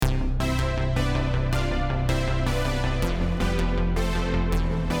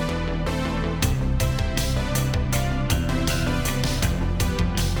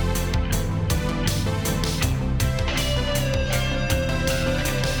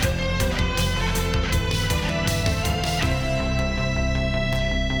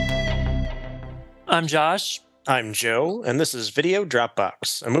I'm Josh. I'm Joe, and this is Video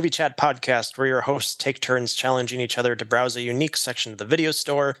Dropbox, a movie chat podcast where your hosts take turns challenging each other to browse a unique section of the video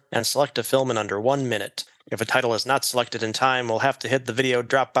store and select a film in under 1 minute. If a title is not selected in time, we'll have to hit the Video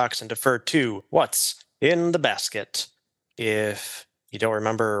Dropbox and defer to What's in the Basket. If you don't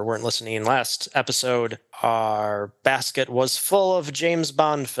remember or weren't listening last episode, our basket was full of James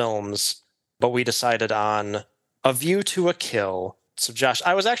Bond films, but we decided on A View to a Kill. So, Josh,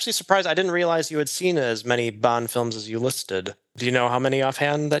 I was actually surprised. I didn't realize you had seen as many Bond films as you listed. Do you know how many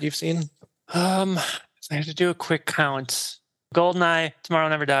offhand that you've seen? I have to do a quick count. GoldenEye, Tomorrow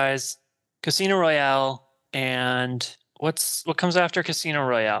Never Dies, Casino Royale, and what comes after Casino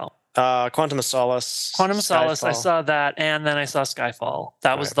Royale? Quantum of Solace. Quantum of Solace, Skyfall. I saw that, and then I saw Skyfall.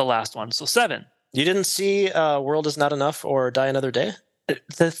 That was the last one, so 7. You didn't see World Is Not Enough or Die Another Day?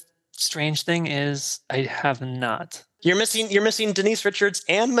 The strange thing is, I have not. You're missing Denise Richards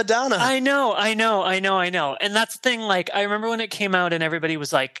and Madonna. I know. And that's the thing, like, I remember when it came out and everybody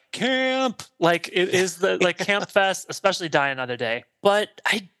was like, camp! Like, it is the, like, Camp Fest, especially Die Another Day. But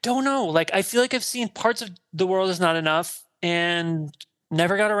I don't know. Like, I feel like I've seen parts of The World Is Not Enough and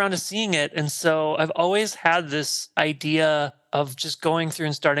never got around to seeing it. And so I've always had this idea of just going through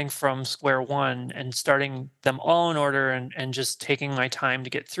and starting from square one and starting them all in order and just taking my time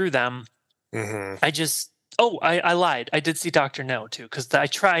to get through them. Mm-hmm. I lied. I did see Dr. No, too, because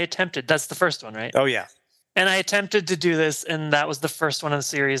I attempted. That's the first one, right? Oh, yeah. And I attempted to do this, and that was the first one of the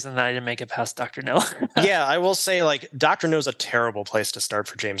series, and then I didn't make it past Dr. No. Yeah, I will say, like, Dr. No's a terrible place to start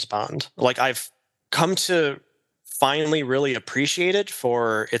for James Bond. Like, I've come to finally really appreciate it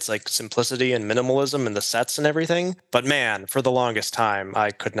for its, like, simplicity and minimalism and the sets and everything. But, man, for the longest time, I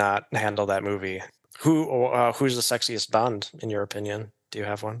could not handle that movie. Who's the sexiest Bond, in your opinion? Do you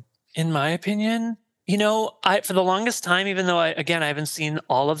have one? In my opinion... You know, for the longest time, even though I haven't seen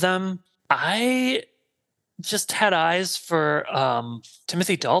all of them, I just had eyes for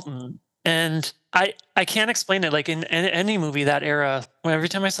Timothy Dalton. And I can't explain it. Like in any movie that era, every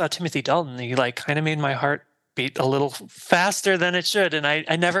time I saw Timothy Dalton, he like kind of made my heart beat a little faster than it should. And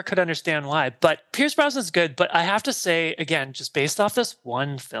I never could understand why. But Pierce Brosnan's good. But I have to say, again, just based off this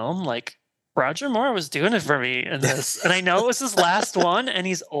one film, like, Roger Moore was doing it for me in this. And I know it was his last one and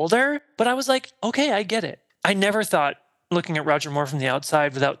he's older, but I was like, okay, I get it. I never thought, looking at Roger Moore from the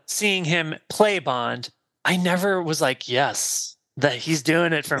outside without seeing him play Bond, I never was like, yes, that he's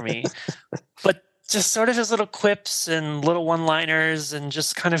doing it for me. But just sort of his little quips and little one-liners and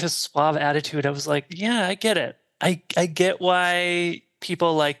just kind of his suave attitude, I was like, yeah, I get it. I get why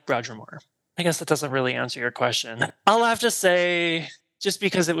people like Roger Moore. I guess that doesn't really answer your question. I'll have to say... just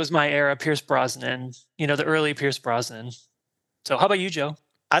because it was my era, Pierce Brosnan, the early Pierce Brosnan. So how about you, Joe?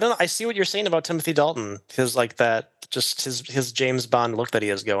 I don't know. I see what you're saying about Timothy Dalton. His like that, just his James Bond look that he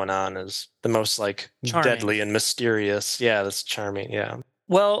has going on is the most like charming. Deadly and mysterious. Yeah, that's charming. Yeah.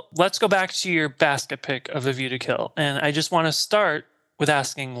 Well, let's go back to your basket pick of A View to Kill. And I just want to start with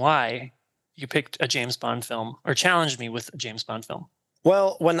asking why you picked a James Bond film or challenged me with a James Bond film.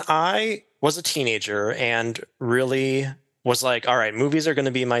 Well, when I was a teenager and really was like, all right, movies are going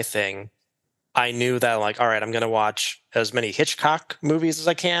to be my thing. I knew that, like, all right, I'm going to watch as many Hitchcock movies as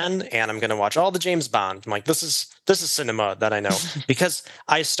I can, and I'm going to watch all the James Bond. I'm like, this is cinema that I know. Because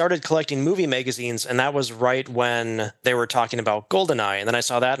I started collecting movie magazines, and that was right when they were talking about GoldenEye, and then I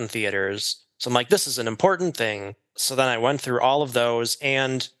saw that in theaters. So I'm like, this is an important thing. So then I went through all of those,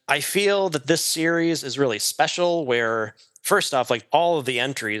 and I feel that this series is really special where... first off, like all of the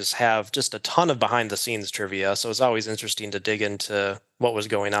entries have just a ton of behind the scenes trivia. So it's always interesting to dig into what was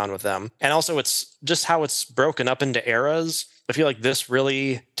going on with them. And also it's just how it's broken up into eras. I feel like this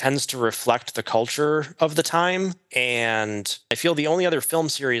really tends to reflect the culture of the time. And I feel the only other film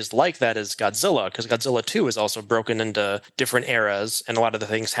series like that is Godzilla, because Godzilla 2 is also broken into different eras. And a lot of the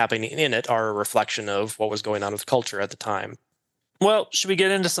things happening in it are a reflection of what was going on with culture at the time. Well, should we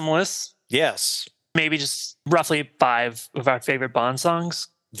get into some lists? Yes. Maybe just roughly 5 of our favorite Bond songs.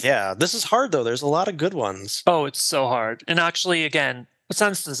 Yeah, this is hard, though. There's a lot of good ones. Oh, it's so hard. And actually, again, what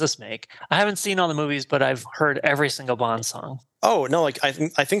sense does this make? I haven't seen all the movies, but I've heard every single Bond song. Oh, no, like I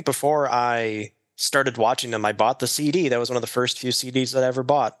think before I started watching them, I bought the CD. That was one of the first few CDs that I ever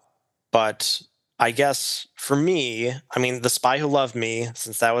bought. But I guess for me, I mean, The Spy Who Loved Me,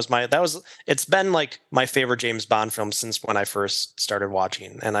 since it's been like my favorite James Bond film since when I first started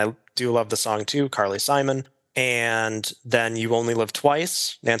watching. And I do love the song too, Carly Simon. And then You Only Live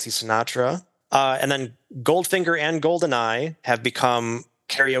Twice, Nancy Sinatra. And then Goldfinger and GoldenEye have become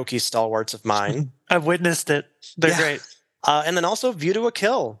karaoke stalwarts of mine. I've witnessed it. They're great. And then also View to a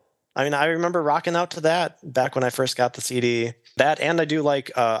Kill. I mean, I remember rocking out to that back when I first got the CD. That, and I do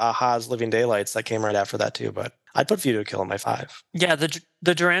like Aha's Living Daylights that came right after that too. But I'd put View to a Kill in my 5. Yeah, the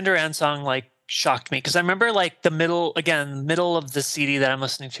Duran Duran song like shocked me because I remember like the middle of the CD that I'm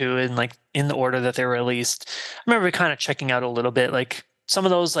listening to and like in the order that they were released. I remember kind of checking out a little bit, like some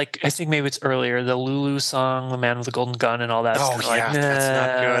of those, like I think maybe it's earlier, the Lulu song, The Man with the Golden Gun, and all that. Oh yeah, like, that's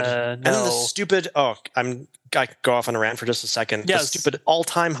not good. And then the No. stupid. I could go off on a rant for just a second. Yes. The stupid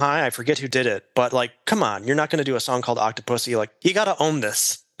All-Time High. I forget who did it, but like, come on, you're not going to do a song called Octopussy. Like, you got to own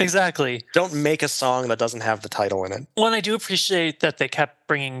this. Exactly. Don't make a song that doesn't have the title in it. Well, and I do appreciate that they kept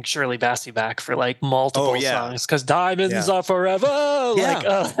bringing Shirley Bassey back for like multiple songs because Diamonds Are Forever. Like,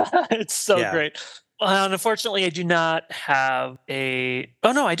 it's so great. Unfortunately, I do not have a.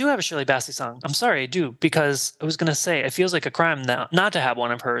 Oh no, I do have a Shirley Bassey song. I'm sorry, I do, because I was gonna say it feels like a crime now not to have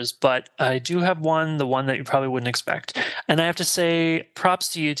one of hers, but I do have one, the one that you probably wouldn't expect. And I have to say, props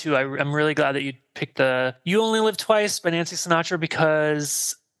to you too. I'm really glad that you picked the "You Only Live Twice" by Nancy Sinatra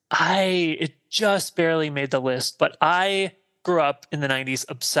because it just barely made the list, but I grew up in the 90s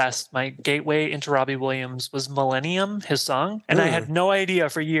obsessed. My gateway into Robbie Williams was Millennium, his song, and I had no idea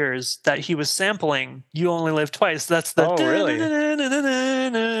for years that he was sampling You Only Live Twice. That's the really?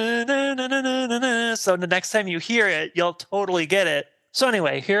 So the next time you hear it, you'll totally get it. So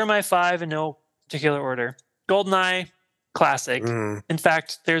anyway, here are my 5 in no particular order. GoldenEye, classic. In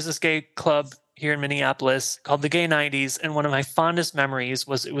fact, there's this gay club here in Minneapolis called the Gay 90s, and one of my fondest memories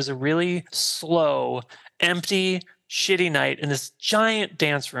was it was a really slow, empty, shitty night in this giant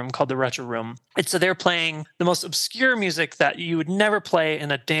dance room called the Retro Room. And so they're playing the most obscure music that you would never play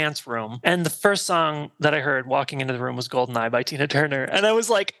in a dance room. And the first song that I heard walking into the room was GoldenEye by Tina Turner. And I was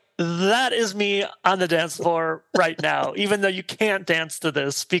like, that is me on the dance floor right now, even though you can't dance to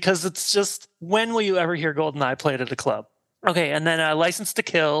this, because it's just, when will you ever hear GoldenEye played at a club? Okay, and then License to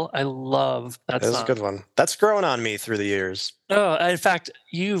Kill. I love that song. That's a good one. That's grown on me through the years. Oh, in fact,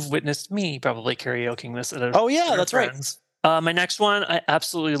 you've witnessed me probably karaokeing this at a that's friends. Right. My next one I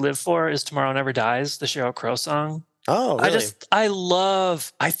absolutely live for is Tomorrow Never Dies, the Sheryl Crow song. Oh, really?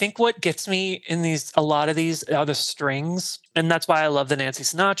 I think what gets me in a lot of these are the strings. And that's why I love the Nancy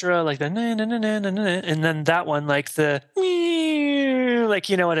Sinatra, like the na na na na na na, and then that one, like the like,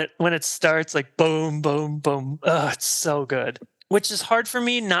 you know, when it starts, like boom, boom, boom. Oh, it's so good. Which is hard for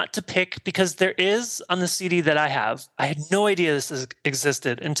me not to pick because there is on the CD that I have. I had no idea this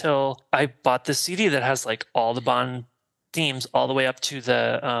existed until I bought this CD that has like all the Bond themes all the way up to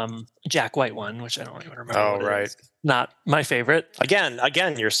the Jack White one, which I don't even remember. Oh, right. Is. Not my favorite. Again,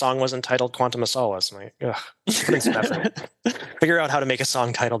 your song wasn't titled Quantum of Solace. Put in some effort. Figure out how to make a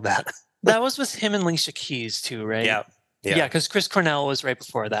song titled that. That was with him and Alicia Keys too, right? Yeah. Yeah, because Chris Cornell was right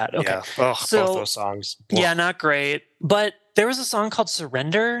before that. Okay. Yeah. Oh, so, both those songs. Yeah, not great. But there was a song called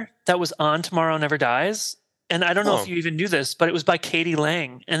Surrender that was on Tomorrow Never Dies. And I don't know if you even knew this, but it was by Katie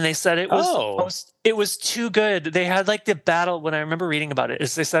Lang. And they said it was too good. They had like the battle, when I remember reading about it,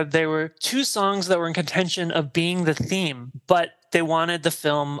 is they said there were 2 songs that were in contention of being the theme, but they wanted the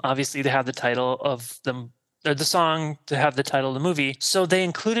film obviously to have the title of them, or the song to have the title of the movie. So they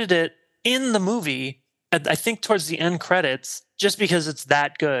included it in the movie, I think towards the end credits, just because it's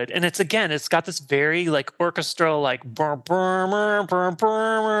that good. And it's got this very like orchestral, like you got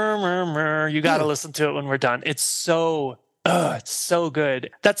to listen to it when we're done. It's so good.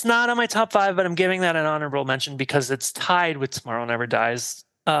 That's not on my top 5, but I'm giving that an honorable mention because it's tied with Tomorrow Never Dies.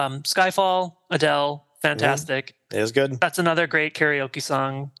 Skyfall, Adele, fantastic. It is good. That's another great karaoke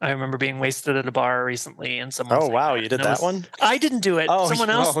song. I remember being wasted at a bar recently, and someone. Oh wow, you did that one? I didn't do it. Someone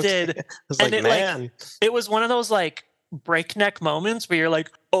else did. I was like, man, it was one of those like breakneck moments where you're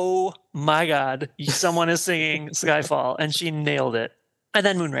like, oh my god, someone is singing Skyfall, and she nailed it. And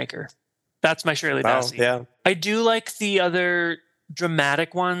then Moonraker. That's my Shirley Bassey. Yeah. I do like the other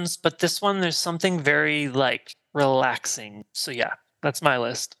dramatic ones, but this one, there's something very like relaxing. So yeah, that's my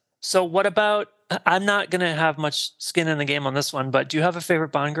list. So what about? I'm not going to have much skin in the game on this one, but do you have a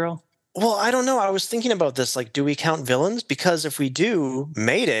favorite Bond girl? Well, I don't know. I was thinking about this. Like, do we count villains? Because if we do,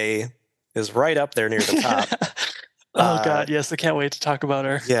 Mayday is right up there near the top. God, yes. I can't wait to talk about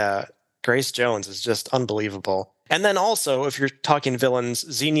her. Yeah. Grace Jones is just unbelievable. And then also, if you're talking villains,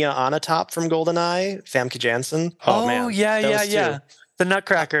 Xenia Onatopp from GoldenEye, Famke Janssen. Oh man. Yeah. The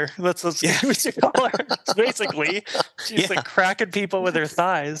Nutcracker. That's what we should call her. Basically, she's like cracking people with her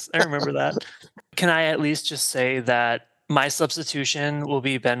thighs. I remember that. Can I at least just say that my substitution will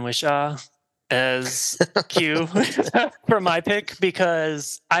be Ben Whishaw as Q for my pick,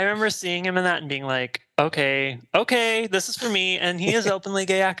 because I remember seeing him in that and being like, okay, this is for me. And he is an openly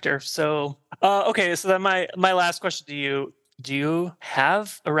gay actor. So, okay. So then my last question to you, Do you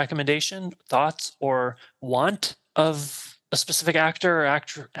have a recommendation, thoughts, or want of a specific actor or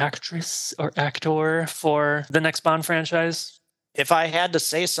actress or actor for the next Bond franchise? If I had to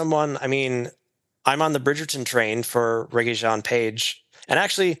say someone, I mean, I'm on the Bridgerton train for Regé-Jean Page. And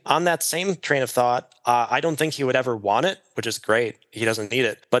actually, on that same train of thought, I don't think he would ever want it, which is great. He doesn't need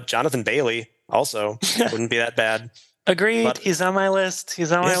it. But Jonathan Bailey also wouldn't be that bad. Agreed. But he's on my list.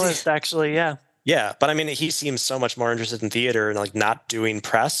 He's on my list, actually. Yeah. Yeah, but I mean, he seems so much more interested in theater and like not doing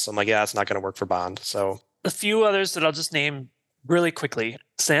press. I'm like, yeah, it's not going to work for Bond. So a few others that I'll just name really quickly.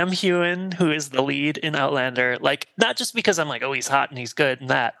 Sam Heughan, who is the lead in Outlander, like, not just because I'm like, oh, he's hot and he's good and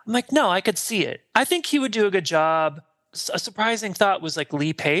that. I'm like, no, I could see it. I think he would do a good job. A surprising thought was like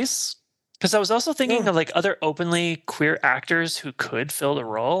Lee Pace, because I was also thinking of like other openly queer actors who could fill the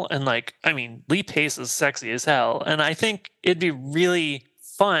role. And like, I mean, Lee Pace is sexy as hell. And I think it'd be really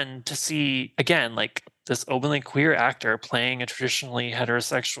fun to see, again, like this openly queer actor playing a traditionally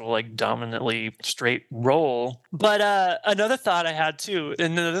heterosexual, like dominantly straight role. But another thought I had too,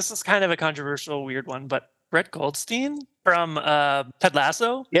 and this is kind of a controversial, weird one, but Brett Goldstein from Ted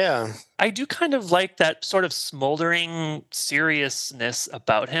Lasso. Yeah. I do kind of like that sort of smoldering seriousness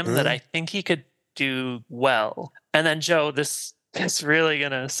about him that I think he could do well. And then, Joe, this is really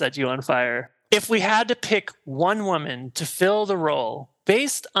going to set you on fire. If we had to pick one woman to fill the role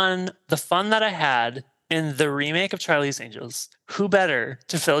based on the fun that I had in the remake of Charlie's Angels, who better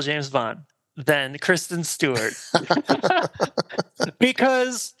to fill James Bond than Kristen Stewart?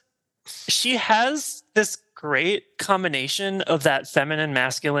 Because she has this great combination of that feminine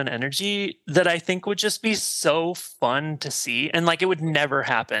masculine energy that I think would just be so fun to see. And like, it would never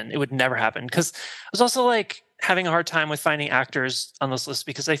happen. It would never happen. Because I was also like having a hard time with finding actors on this list,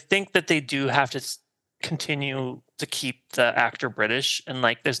 because I think that they do have to continue to keep the actor British. And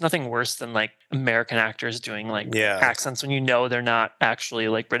like, there's nothing worse than like American actors doing like accents when you know they're not actually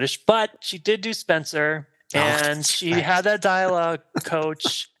like British. But she did do Spencer, and she had that dialogue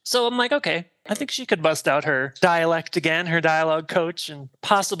coach. So I'm like, okay, I think she could bust out her dialect again, her dialogue coach, and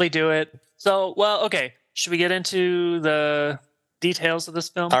possibly do it. So, well, okay. Should we get into the details of this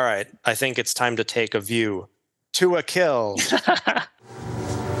film? All right. I think it's time to take a view to a kill.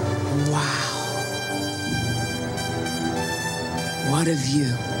 Wow. What a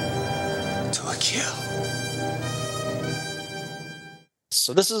view to a kill.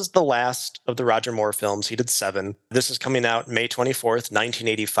 So this is the last of the Roger Moore films. He did 7. This is coming out May 24th,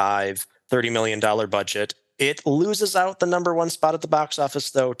 1985, $30 million budget. It loses out the #1 spot at the box office,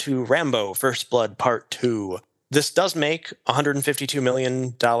 though, to Rambo: First Blood Part 2. This does make $152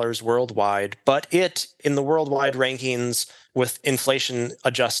 million worldwide, but it, in the worldwide rankings with inflation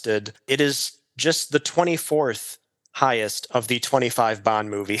adjusted, it is just the 24th highest of the 25 Bond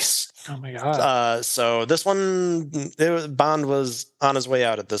movies. Oh my God. So this one, Bond was on his way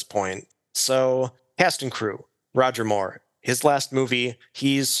out at this point. So cast and crew, Roger Moore. His last movie,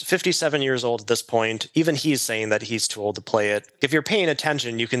 he's 57 years old at this point. Even he's saying that he's too old to play it. If you're paying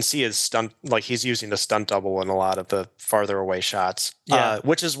attention, you can see his stunt, like he's using a stunt double in a lot of the farther away shots. Yeah.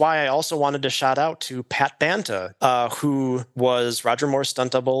 Which is why I also wanted to shout out to Pat Banta, who was Roger Moore's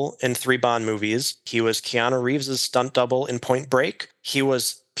stunt double in 3 Bond movies. He was Keanu Reeves' stunt double in Point Break. He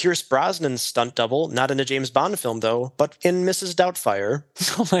was Pierce Brosnan's stunt double, not in a James Bond film, though, but in Mrs. Doubtfire.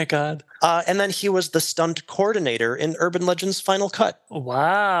 Oh my God. And then he was the stunt coordinator in Urban Legends Final Cut.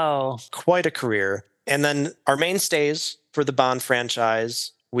 Wow. Quite a career. And then our mainstays for the Bond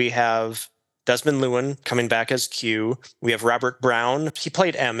franchise, we have Desmond Llewellyn coming back as Q. We have Robert Brown. He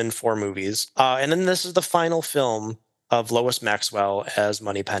played M in 4 movies. And then this is the final film of Lois Maxwell as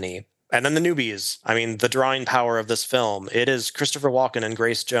Moneypenny. And then the newbies. I mean, the drawing power of this film. It is Christopher Walken and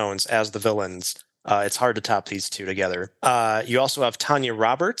Grace Jones as the villains. It's hard to top these two together. You also have Tanya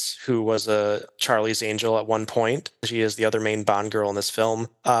Roberts, who was a Charlie's Angel at one point. She is the other main Bond girl in this film.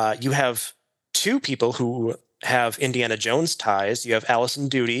 You have 2 people who have Indiana Jones ties. You have Alison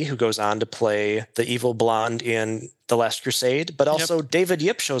Doody, who goes on to play the evil blonde in The Last Crusade, but also David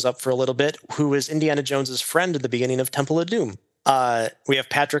Yip shows up for a little bit, who is Indiana Jones's friend at the beginning of Temple of Doom. We have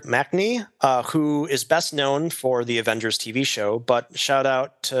Patrick Macnee, who is best known for the Avengers TV show, but shout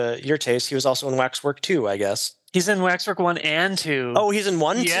out to your taste, he was also in Waxwork 2, I guess. He's in Waxwork 1 and 2. Oh, he's in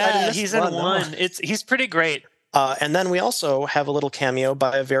 1? Yeah, he's in 1. He's pretty great. And then we also have a little cameo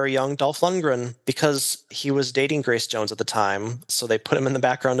by a very young Dolph Lundgren, because he was dating Grace Jones at the time, so they put him in the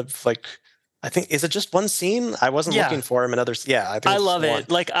background of, like, I think, is it just one scene? I wasn't looking for him in others. Yeah, I think I love it.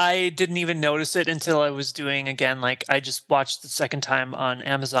 Like, I didn't even notice it until I was doing, again, like, I just watched the second time on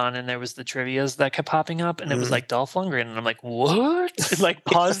Amazon, and there was the trivias that kept popping up, and it was like Dolph Lundgren, and I'm like, what? And like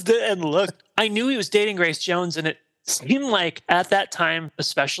paused it and looked. I knew he was dating Grace Jones, and it seemed like at that time,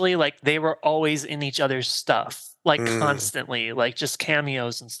 especially, like they were always in each other's stuff, like constantly, like just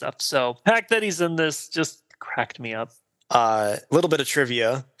cameos and stuff. So the fact that he's in this just cracked me up. A little bit of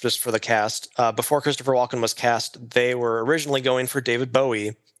trivia just for the cast. Before Christopher Walken was cast, they were originally going for David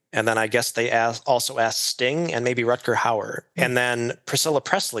Bowie. And then I guess they also asked Sting and maybe Rutger Hauer. And then Priscilla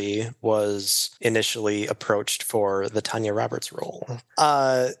Presley was initially approached for the Tanya Roberts role.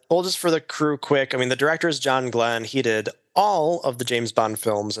 Well, just for the crew quick, I mean, the director is John Glenn. He did all of the James Bond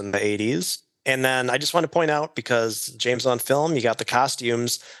films in the 80s. And then I just want to point out, because James Bond film, you got the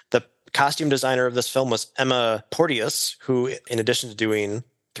costumes. The costume designer of this film was Emma Porteous, who, in addition to doing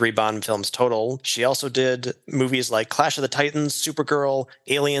 3 Bond films total, she also did movies like Clash of the Titans, Supergirl,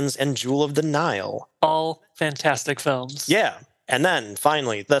 Aliens, and Jewel of the Nile. All fantastic films. Yeah. And then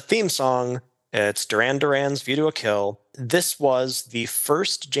finally, the theme song, it's Duran Duran's View to a Kill. This was the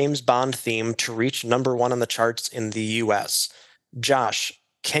first James Bond theme to reach #1 on the charts in the US. Josh,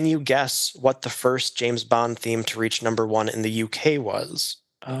 can you guess what the first James Bond theme to reach #1 in the UK was?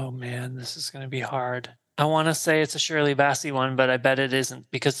 Oh man, this is going to be hard. I want to say it's a Shirley Bassey one, but I bet it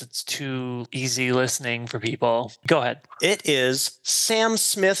isn't because it's too easy listening for people. Go ahead. It is Sam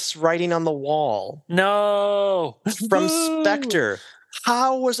Smith's Writing on the Wall. No! From Spectre.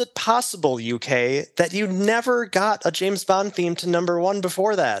 How was it possible, UK, that you never got a James Bond theme to #1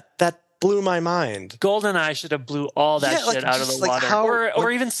 before that? That blew my mind. GoldenEye should have blew all that shit out of the water. Or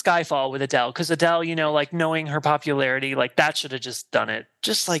even Skyfall with Adele, because Adele, you know, like knowing her popularity, like that should have just done it.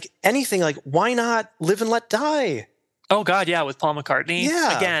 Just like anything, like why not Live and Let Die? Oh God, yeah, with Paul McCartney.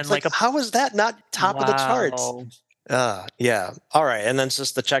 Yeah, again, how is that not top of the charts? Yeah. All right, and then it's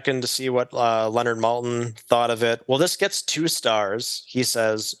just the check-in to see what Leonard Maltin thought of it. Well, this gets 2 stars. He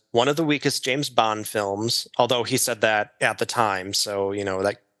says one of the weakest James Bond films, although he said that at the time, so you know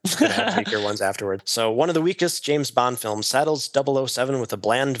that. Gonna have weaker ones afterward. So one of the weakest James Bond films saddles 007 with a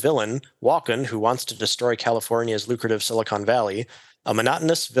bland villain, Walken, who wants to destroy California's lucrative Silicon Valley, a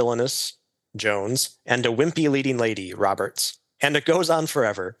monotonous villainous, Jones, and a wimpy leading lady, Roberts. And it goes on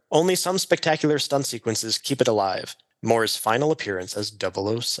forever. Only some spectacular stunt sequences keep it alive. Moore's final appearance as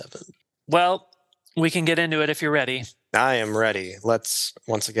 007. Well, we can get into it if you're ready. I am ready. Let's,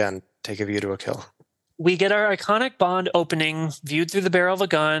 once again, take a view to a kill. We get our iconic Bond opening viewed through the barrel of a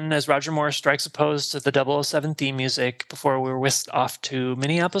gun as Roger Moore strikes a pose to the 007 theme music before we're whisked off to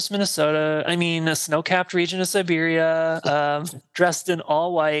Minneapolis, Minnesota. I mean, a snow-capped region of Siberia, dressed in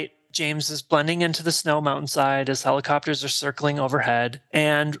all white. James is blending into the snow mountainside as helicopters are circling overhead,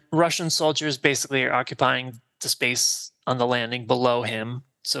 and Russian soldiers basically are occupying the space on the landing below him.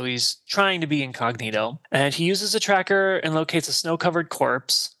 So he's trying to be incognito. And he uses a tracker and locates a snow-covered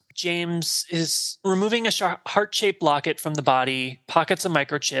corpse. James is removing a heart-shaped locket from the body, pockets a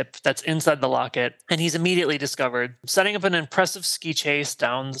microchip that's inside the locket, and he's immediately discovered, setting up an impressive ski chase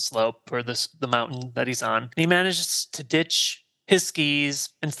down the slope or the mountain that he's on. And he manages to ditch his skis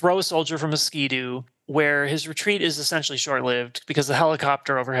and throw a soldier from a ski-doo, where his retreat is essentially short-lived because the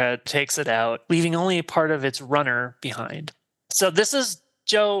helicopter overhead takes it out, leaving only a part of its runner behind. So this is,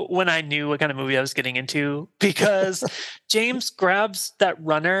 Joe, when I knew what kind of movie I was getting into, because James grabs that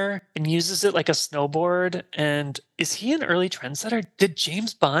runner and uses it like a snowboard. And is he an early trendsetter? Did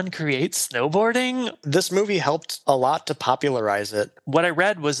James Bond create snowboarding? This movie helped a lot to popularize it. What I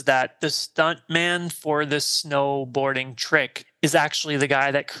read was that the stuntman for this snowboarding trick is actually the guy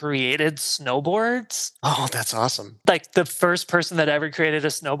that created snowboards. Oh, that's awesome. Like the first person that ever created a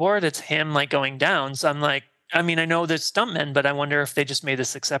snowboard, it's him like going down. So I'm like, I mean, I know there's stuntmen, but I wonder if they just made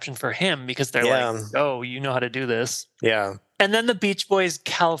this exception for him because they're like, oh, you know how to do this. Yeah. And then the Beach Boys'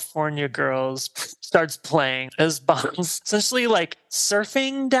 California Girls starts playing as Bond's essentially like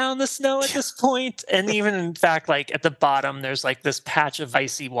surfing down the snow at this point. And even in fact, like at the bottom, there's like this patch of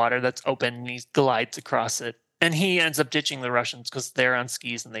icy water that's open and he glides across it. And he ends up ditching the Russians because they're on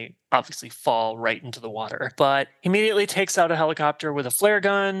skis and they obviously fall right into the water. But he immediately takes out a helicopter with a flare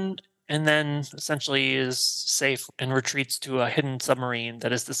gun and then essentially is safe and retreats to a hidden submarine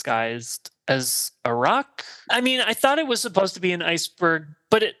that is disguised as a rock. I mean, I thought it was supposed to be an iceberg,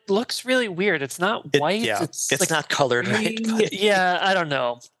 but it looks really weird. It's not white. It's like, not colored right. Yeah, I don't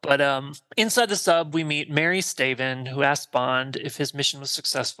know. But inside the sub, we meet Mary Staven, who asks Bond if his mission was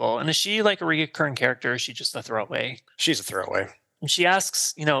successful. And is she like a recurring character? Or is she just a throwaway? She's a throwaway. And she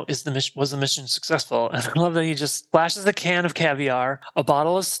asks, you know, was the mission successful? And I love that he just flashes a can of caviar, a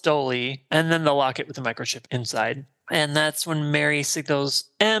bottle of Stoli, and then the locket with the microchip inside. And that's when Mary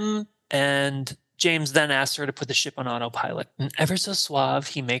signals M, and James then asks her to put the ship on autopilot. And ever so suave,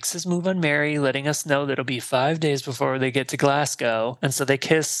 he makes his move on Mary, letting us know that it'll be 5 days before they get to Glasgow. And so they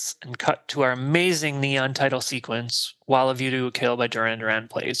kiss and cut to our amazing neon title sequence while A View to a Kill by Duran Duran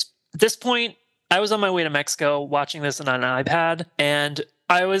plays. At this point, I was on my way to Mexico watching this on an iPad, and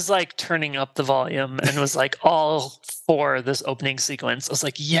I was like turning up the volume and was like all for this opening sequence. I was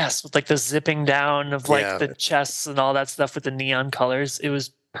like, yes, with like the zipping down of like the chests and all that stuff with the neon colors. It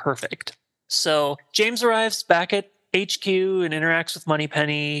was perfect. So James arrives back at HQ and interacts with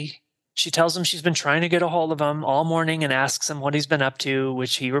Moneypenny. She tells him she's been trying to get a hold of him all morning and asks him what he's been up to,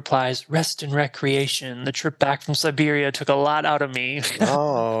 which he replies, rest and recreation. The trip back from Siberia took a lot out of me.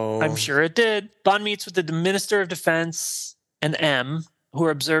 Oh. I'm sure it did. Bond meets with the Minister of Defense and M, who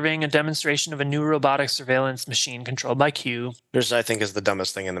are observing a demonstration of a new robotic surveillance machine controlled by Q. Which I think is the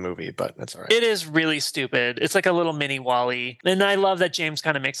dumbest thing in the movie, but that's all right. It is really stupid. It's like a little mini Wall-E. And I love that James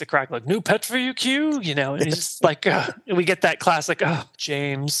kind of makes a crack like, new pet for you, Q? You know, and he's just like, we get that classic,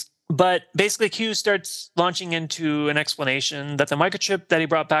 James. But basically, Q starts launching into an explanation that the microchip that he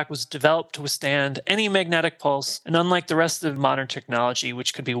brought back was developed to withstand any magnetic pulse, and unlike the rest of modern technology,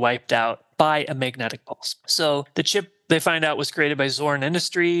 which could be wiped out by a magnetic pulse. So the chip, they find out, was created by Zorin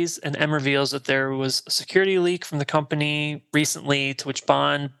Industries, and M reveals that there was a security leak from the company recently, to which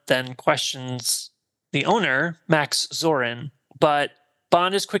Bond then questions the owner, Max Zorin. But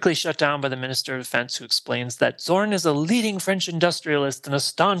Bond is quickly shut down by the Minister of Defense, who explains that Zorin is a leading French industrialist and a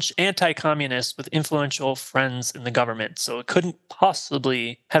staunch anti-communist with influential friends in the government, so it couldn't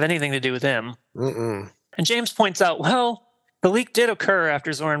possibly have anything to do with him. Mm-mm. And James points out, well, the leak did occur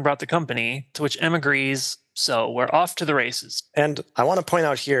after Zorin brought the company, to which M agrees, so we're off to the races. And I want to point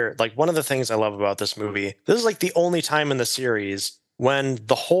out here, like, one of the things I love about this movie, this is like the only time in the series when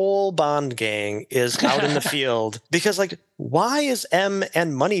the whole Bond gang is out in the field, because like, why is M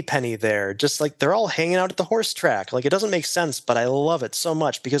and Moneypenny there? Just like, they're all hanging out at the horse track. Like, it doesn't make sense, but I love it so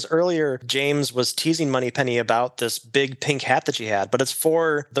much because earlier James was teasing Moneypenny about this big pink hat that she had, but it's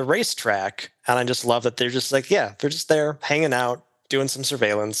for the racetrack. And I just love that they're just like, yeah, they're just there hanging out, doing some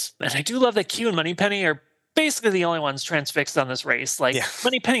surveillance. And I do love that Q and Moneypenny are basically the only ones transfixed on this race. Like,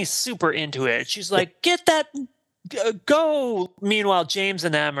 Moneypenny's super into it. She's like, get that, go. Meanwhile, James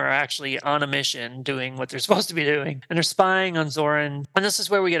and M are actually on a mission doing what they're supposed to be doing, and they're spying on Zorin. And this is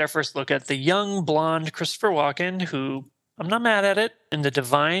where we get our first look at the young blonde Christopher Walken, who, I'm not mad at it, and the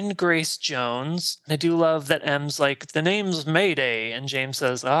divine Grace Jones. I do love that M's like, the name's Mayday, and James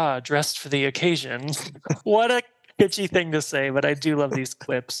says, dressed for the occasion. What a kitschy thing to say, but I do love these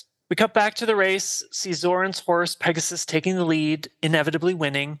clips. We cut back to the race, see Zorin's horse, Pegasus, taking the lead, inevitably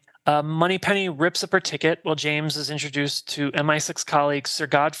winning. Moneypenny rips up her ticket while James is introduced to MI6 colleague Sir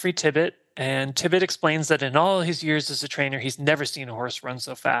Godfrey Tibbett, and Tibbett explains that in all his years as a trainer, he's never seen a horse run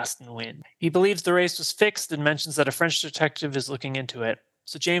so fast and win. He believes the race was fixed and mentions that a French detective is looking into it,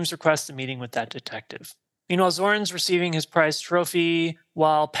 so James requests a meeting with that detective. Meanwhile, Zorin's receiving his prize trophy,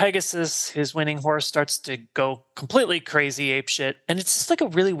 while Pegasus, his winning horse, starts to go completely crazy apeshit. And it's just like a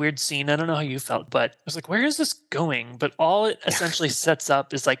really weird scene. I don't know how you felt, but I was like, where is this going? But all it essentially sets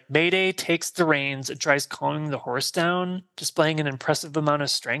up is like Mayday takes the reins and tries calming the horse down, displaying an impressive amount of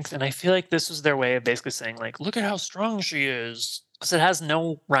strength. And I feel like this was their way of basically saying, like, look at how strong she is. Because it has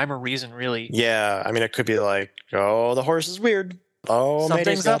no rhyme or reason, really. Yeah, I mean, it could be like, oh, the horse is weird. Oh,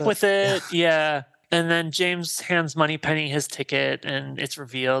 something's up with it. Yeah. And then James hands Moneypenny his ticket, and it's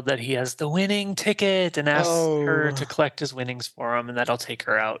revealed that he has the winning ticket and asks her to collect his winnings for him, and that'll take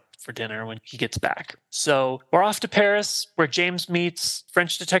her out for dinner when he gets back. So we're off to Paris, where James meets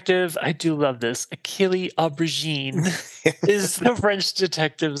French detective. I do love this. Achille Aubergine is the French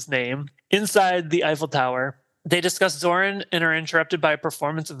detective's name. Inside the Eiffel Tower, they discuss Zorin and are interrupted by a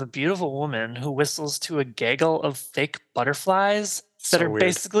performance of a beautiful woman who whistles to a gaggle of fake butterflies that are weird.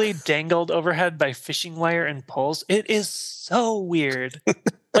 Basically dangled overhead by fishing wire and poles. It is so weird.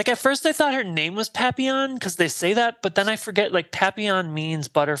 Like, at first I thought her name was Papillon because they say that, but then I forget, like, Papillon means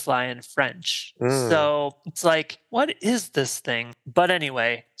butterfly in French. So it's like, what is this thing? But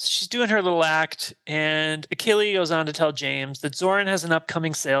anyway, she's doing her little act, and Achille goes on to tell James that Zorin has an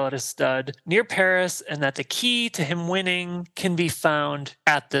upcoming sale at his stud near Paris, and that the key to him winning can be found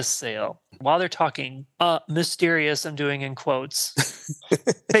at this sale. While they're talking, mysterious, I'm doing in quotes,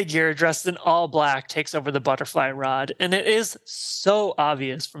 figure dressed in all black takes over the butterfly rod. And it is so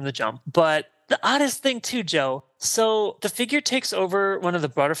obvious from the jump. But the oddest thing too, Joe, so the figure takes over one of the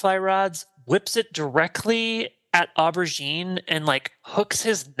butterfly rods, whips it directly at Aubergine and like hooks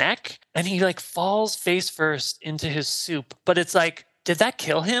his neck, and he like falls face first into his soup. But it's like, did that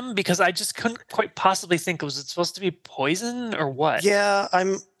kill him? Because I just couldn't quite possibly think, was it supposed to be poison or what? Yeah,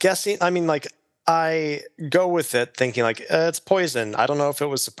 I'm guessing. I mean, like, I go with it thinking like, it's poison. I don't know if it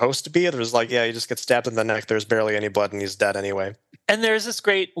was supposed to be. There's like, yeah, you just get stabbed in the neck. There's barely any blood and he's dead anyway. And there's this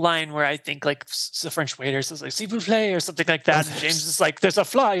great line where I think like the French waiter says like "s'il vous plaît" or something like that, and James is like, "There's a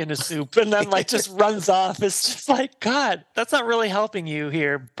fly in the soup," and then like just runs off. It's just like, God, that's not really helping you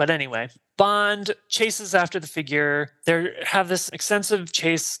here. But anyway, Bond chases after the figure. They have this extensive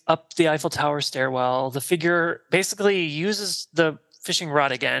chase up the Eiffel Tower stairwell. The figure basically uses the fishing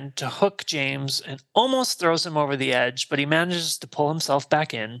rod again to hook James and almost throws him over the edge, but he manages to pull himself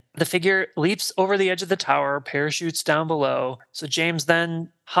back in. The figure leaps over the edge of the tower, parachutes down below. So James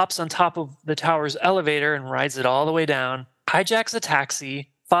then hops on top of the tower's elevator and rides it all the way down, hijacks a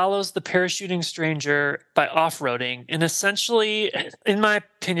taxi, follows the parachuting stranger by off-roading, and essentially, in my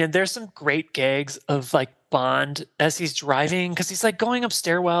opinion, there's some great gags of like Bond as he's driving, because he's like going up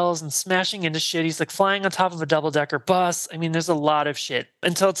stairwells and smashing into shit. He's like flying on top of a double-decker bus. I mean, there's a lot of shit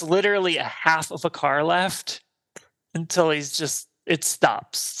until it's literally a half of a car left, until it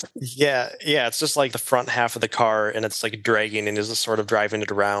stops. Yeah, it's just like the front half of the car and it's like dragging and is just sort of driving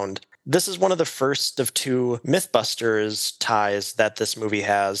it around. This is one of the first of two Mythbusters ties that this movie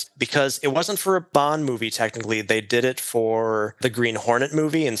has, because it wasn't for a Bond movie technically. They did it for the Green Hornet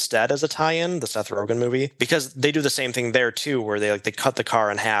movie instead as a tie-in, the Seth Rogen movie, because they do the same thing there too, where they cut the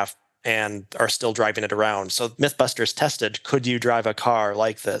car in half and are still driving it around. So Mythbusters tested, could you drive a car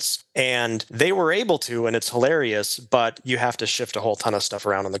like this? And they were able to, and it's hilarious, but you have to shift a whole ton of stuff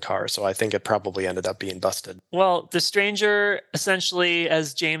around in the car. So I think it probably ended up being busted. Well, the stranger, essentially,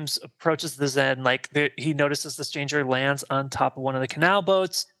 as James approaches the Zen, he notices the stranger lands on top of one of the canal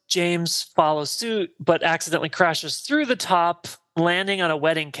boats. James follows suit, but accidentally crashes through the top, landing on a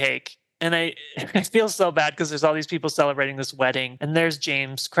wedding cake. And I feel so bad because there's all these people celebrating this wedding, and there's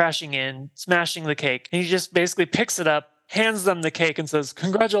James crashing in, smashing the cake. And he just basically picks it up, hands them the cake and says,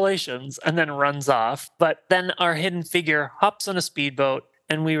 "Congratulations," and then runs off. But then our hidden figure hops on a speedboat,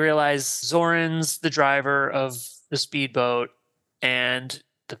 and we realize Zoran's the driver of the speedboat, and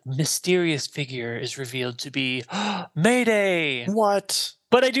the mysterious figure is revealed to be Mayday. What?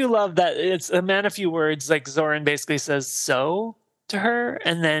 But I do love that it's a man of few words. Like Zoran basically says, "So?" to her,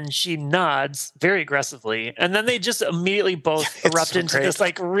 and then she nods very aggressively, and then they just immediately both erupt into this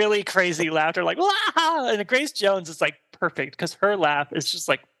like really crazy laughter, like "Wah!" And Grace Jones is like perfect because her laugh is just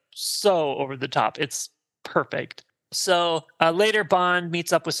like so over the top. It's perfect. So later, Bond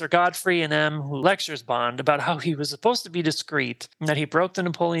meets up with Sir Godfrey and M, who lectures Bond about how he was supposed to be discreet and that he broke the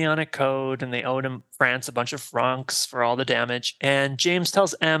Napoleonic Code and they owed him France a bunch of francs for all the damage. And James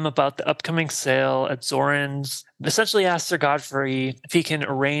tells M about the upcoming sale at Zoran's, essentially asks Sir Godfrey if he can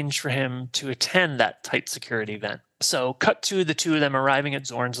arrange for him to attend that tight security event. So cut to the two of them arriving at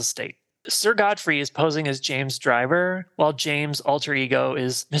Zoran's estate. Sir Godfrey is posing as James' driver, while James' alter ego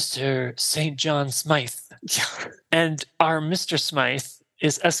is Mr. St. John Smythe. And our Mr. Smythe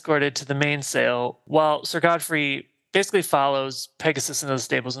is escorted to the main sale, while Sir Godfrey basically follows Pegasus into the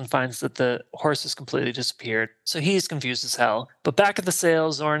stables and finds that the horse has completely disappeared. So he's confused as hell. But back at the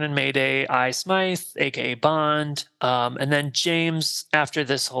sale, Zoran and Mayday eye Smythe, aka Bond. And then James, after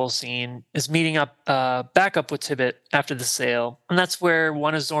this whole scene, is meeting up back up with Tibbet after the sale. And that's where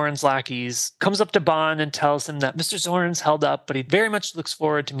one of Zoran's lackeys comes up to Bond and tells him that Mr. Zoran's held up, but he very much looks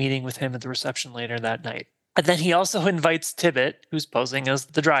forward to meeting with him at the reception later that night. And then he also invites Tibbet, who's posing as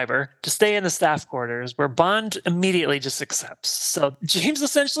the driver, to stay in the staff quarters, where Bond immediately just accepts. So James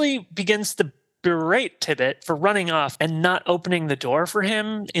essentially begins to berate Tibbet for running off and not opening the door for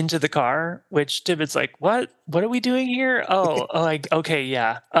him into the car, which Tibbet's like, what are we doing here? Okay,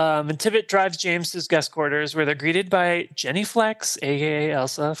 yeah. And Tibbet drives James to his guest quarters, where they're greeted by Jenny Flex, aka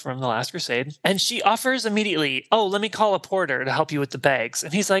Elsa from The Last Crusade. And she offers immediately, let me call a porter to help you with the bags.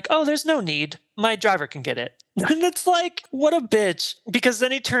 And he's like, there's no need. My driver can get it. And it's like, what a bitch. Because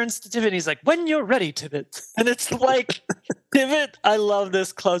then he turns to Tibbet and he's like, "When you're ready, Tibbet." And it's like, Tibbet, I love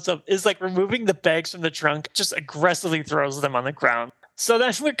this close-up, is like removing the bags from the trunk, just aggressively throws them on the ground. So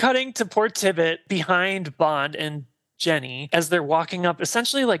then we're cutting to poor Tibbet behind Bond and Jenny as they're walking up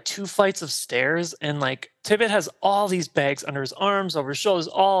essentially like 2 flights of stairs, and like Tibbet has all these bags under his arms, over his shoulders,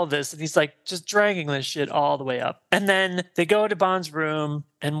 all of this, and he's like just dragging this shit all the way up. And then they go to Bond's room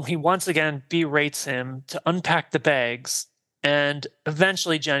and he once again berates him to unpack the bags, and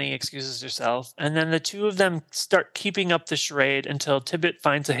eventually Jenny excuses herself, and then the two of them start keeping up the charade until Tibbet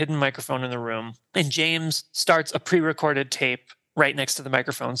finds a hidden microphone in the room, and James starts a pre-recorded tape right next to the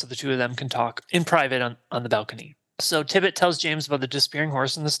microphone so the two of them can talk in private on the balcony. So Tibbet tells James about the disappearing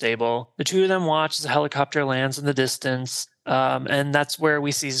horse in the stable. The two of them watch as a helicopter lands in the distance. And that's where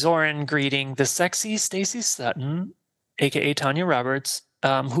we see Zoran greeting the sexy Stacey Sutton, aka Tanya Roberts,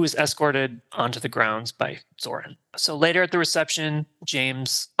 who is escorted onto the grounds by Zoran. So later at the reception,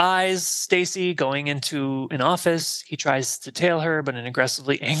 James eyes Stacy going into an office. He tries to tail her, but an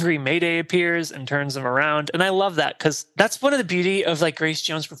aggressively angry Mayday appears and turns him around. And I love that because that's one of the beauty of like Grace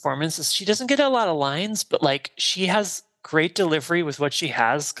Jones' performance is she doesn't get a lot of lines, but like she has great delivery with what she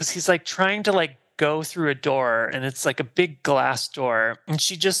has because he's like trying to like go through a door and it's like a big glass door and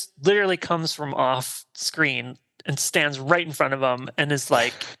she just literally comes from off screen and stands right in front of him and is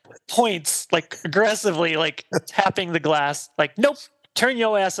like points like aggressively like tapping the glass like nope, turn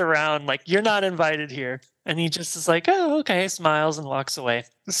your ass around, like you're not invited here. And he just is like, oh okay, smiles and walks away.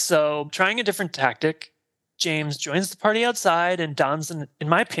 So trying a different tactic, James joins the party outside and dons in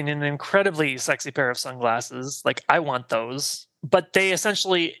my opinion an incredibly sexy pair of sunglasses. Like I want those, but they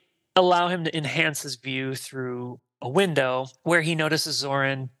essentially allow him to enhance his view through a window where he notices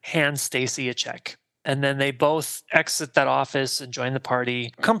Zoran hands Stacy a check. And then they both exit that office and join the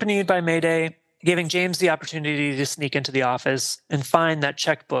party, accompanied by Mayday, giving James the opportunity to sneak into the office and find that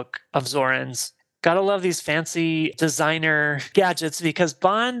checkbook of Zoran's. Gotta love these fancy designer gadgets because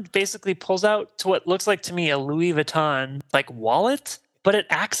Bond basically pulls out to what looks like to me a Louis Vuitton like wallet, but it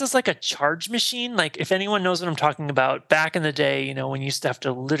acts as like a charge machine. Like if anyone knows what I'm talking about, back in the day, you know, when you used to have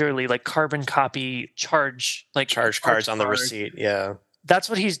to literally like carbon copy charge cards on the receipt. Yeah. That's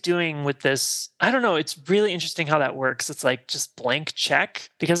what he's doing with this. I don't know. It's really interesting how that works. It's like just blank check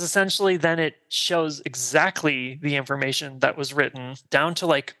because essentially then it shows exactly the information that was written down to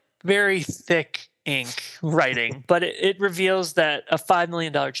like very thick ink writing, but it reveals that a $5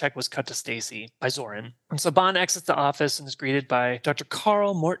 million check was cut to Stacy by Zoran. And so Bond exits the office and is greeted by Dr.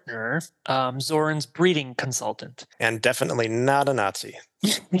 Carl Mortner, Zoran's breeding consultant. And definitely not a Nazi.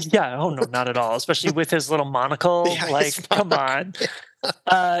 Yeah, oh no, not at all. Especially with his little monocle. Yeah, like, come on.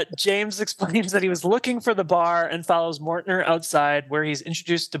 James explains that he was looking for the bar and follows Mortner outside where he's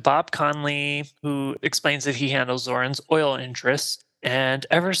introduced to Bob Conley, who explains that he handles Zoran's oil interests. And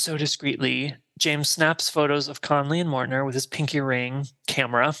ever so discreetly, James snaps photos of Conley and Mortner with his pinky ring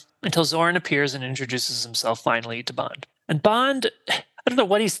camera until Zoran appears and introduces himself finally to Bond. And Bond, I don't know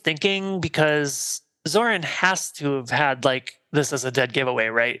what he's thinking because Zoran has to have had like this as a dead giveaway,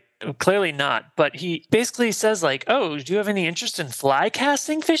 right? Clearly not. But he basically says like, oh, do you have any interest in fly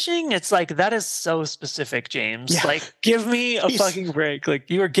casting fishing? It's like, that is so specific, James. Yeah. Like, give me a fucking break. Like,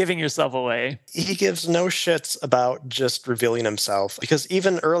 you are giving yourself away. He gives no shits about just revealing himself because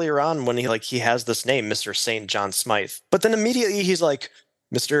even earlier on when he has this name, Mr. St. John Smythe, but then immediately he's like,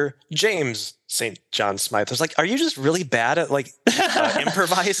 Mr. James St. John Smythe. I was like, are you just really bad at like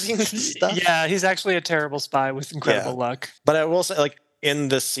improvising stuff? Yeah, he's actually a terrible spy with incredible luck. But I will say, like, in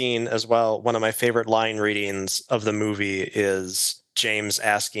this scene as well, one of my favorite line readings of the movie is James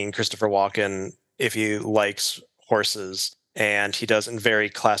asking Christopher Walken if he likes horses. And he does in very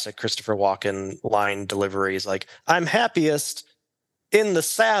classic Christopher Walken line deliveries like, I'm happiest in the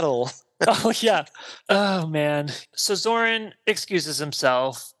saddle. Oh, yeah. Oh, man. So Zoran excuses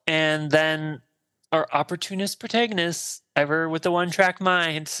himself, and then our opportunist protagonist, ever with the one-track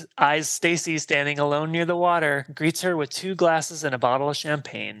mind, eyes Stacy standing alone near the water, greets her with 2 glasses and a bottle of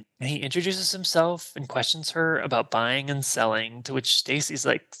champagne. And he introduces himself and questions her about buying and selling, to which Stacy's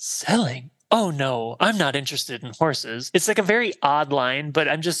like, selling? Oh no, I'm not interested in horses. It's like a very odd line, but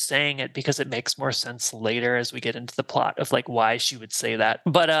I'm just saying it because it makes more sense later as we get into the plot of like why she would say that.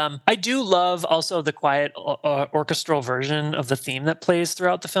 But I do love also the quiet orchestral version of the theme that plays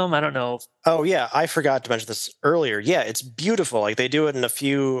throughout the film. I don't know. Oh yeah, I forgot to mention this earlier. Yeah, it's beautiful. Like they do it in a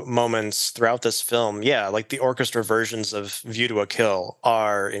few moments throughout this film. Yeah, like the orchestra versions of View to a Kill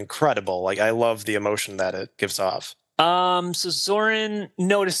are incredible. Like I love the emotion that it gives off. So Zoran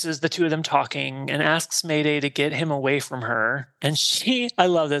notices the 2 of them talking and asks Mayday to get him away from her. And she, I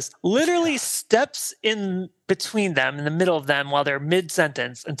love this, literally steps in between them, in the middle of them while they're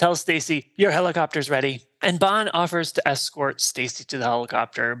mid-sentence and tells Stacy, your helicopter's ready. And Bond offers to escort Stacy to the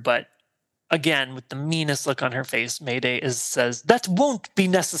helicopter, but again, with the meanest look on her face, Mayday says, that won't be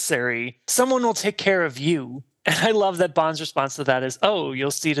necessary. Someone will take care of you. And I love that Bond's response to that is, oh,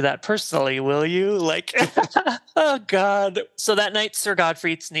 you'll see to that personally, will you? Like, oh, God. So that night, Sir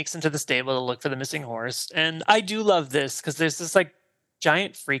Godfrey sneaks into the stable to look for the missing horse. And I do love this because there's this like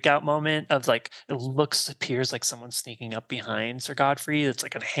giant freak out moment of like, appears like someone sneaking up behind Sir Godfrey. It's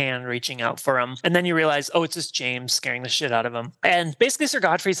like a hand reaching out for him. And then you realize, oh, it's just James scaring the shit out of him. And basically Sir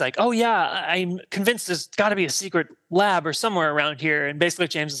Godfrey's like, oh yeah, I'm convinced there's got to be a secret lab or somewhere around here. And basically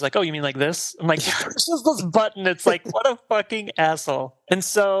James is like, oh, you mean like this? I'm like, pushes this button. It's like, what a fucking asshole. And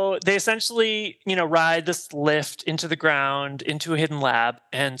so they essentially, ride this lift into the ground, into a hidden lab.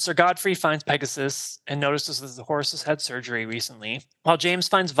 And Sir Godfrey finds Pegasus and notices that the horse has had surgery recently, while James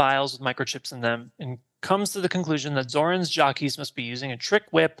finds vials with microchips in them and comes to the conclusion that Zoran's jockeys must be using a trick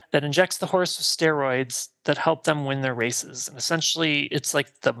whip that injects the horse with steroids that help them win their races. And essentially, it's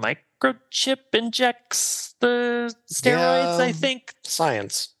like the microchip injects the steroids, I think.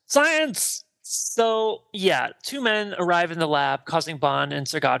 Science. So, yeah, two men arrive in the lab, causing Bond and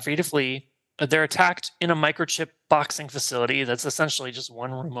Sir Godfrey to flee. They're attacked in a microchip boxing facility that's essentially just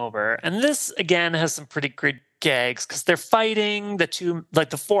one room over. And this, again, has some pretty good gags because they're fighting.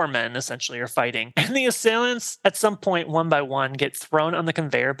 The four men essentially are fighting. And the assailants, at some point, one by one, get thrown on the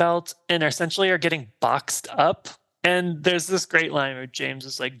conveyor belt and essentially are getting boxed up. And there's this great line where James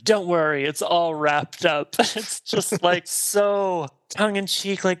is like, "Don't worry, it's all wrapped up." It's just like so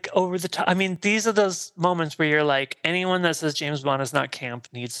tongue-in-cheek, like over the top. I mean, these are those moments where you're like, anyone that says James Bond is not camp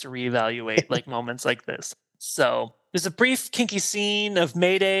needs to reevaluate like moments like this. So there's a brief kinky scene of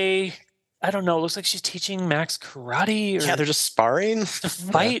Mayday. I don't know. It looks like she's teaching Max karate. Yeah, they're just sparring. To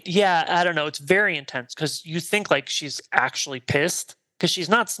fight. Yeah, I don't know. It's very intense because you think like she's actually pissed, because she's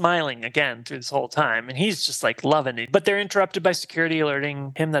not smiling again through this whole time, and he's just like loving it. But they're interrupted by security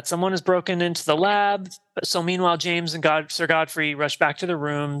alerting him that someone has broken into the lab. So meanwhile, James and Sir Godfrey rush back to their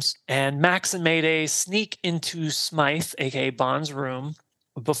rooms, and Max and Mayday sneak into Smythe, aka Bond's room,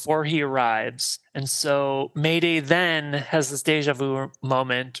 before he arrives. And so Mayday then has this deja vu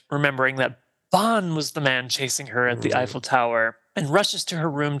moment, remembering that Bond was the man chasing her at the Eiffel Tower, and rushes to her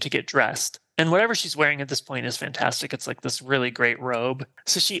room to get dressed. And whatever she's wearing at this point is fantastic. It's like this really great robe.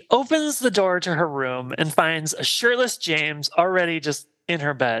 So she opens the door to her room and finds a shirtless James already just in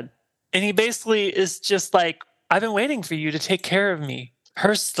her bed. And he basically is just like, "I've been waiting for you to take care of me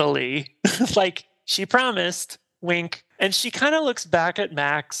personally." Like she promised, wink. And she kind of looks back at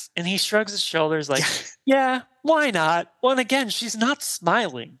Max and he shrugs his shoulders like, yeah, why not? Well, and again, she's not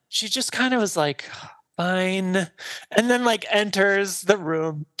smiling. She just kind of is like, fine. And then like enters the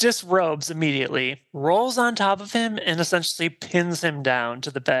room, disrobes immediately, rolls on top of him, and essentially pins him down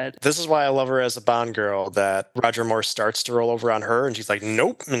to the bed. This is why I love her as a Bond girl, that Roger Moore starts to roll over on her and she's like,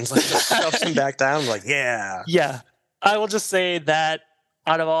 nope. And like, just shoves him back down. I'm like, yeah. Yeah. I will just say that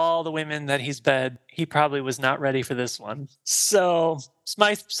out of all the women that he's bed, he probably was not ready for this one. So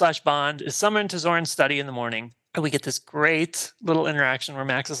Smythe/Bond is summoned to Zoran's study in the morning. And we get this great little interaction where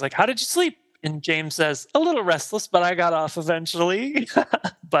Max is like, "How did you sleep?" And James says, "A little restless, but I got off eventually."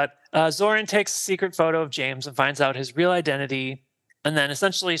 But Zoran takes a secret photo of James and finds out his real identity, and then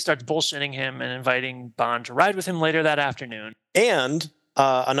essentially starts bullshitting him and inviting Bond to ride with him later that afternoon. And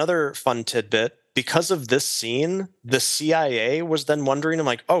another fun tidbit, because of this scene, the CIA was then wondering, I'm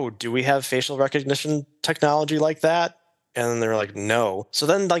like, oh, do we have facial recognition technology like that? And then they're like, no. So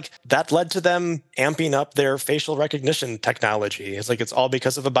then like that led to them amping up their facial recognition technology. It's like it's all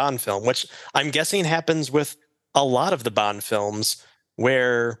because of a Bond film, which I'm guessing happens with a lot of the Bond films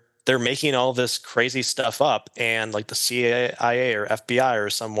where they're making all this crazy stuff up and like the CIA or FBI or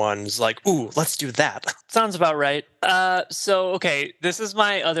someone's like, ooh, let's do that. Sounds about right. Okay, this is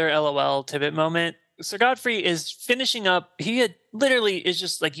my other LOL tidbit moment. Sir Godfrey is finishing up. He literally is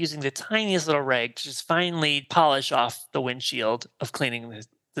just like using the tiniest little rag to just finally polish off the windshield of cleaning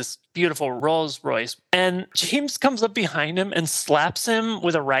this beautiful Rolls Royce. And James comes up behind him and slaps him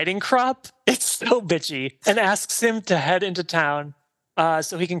with a riding crop. It's so bitchy. And asks him to head into town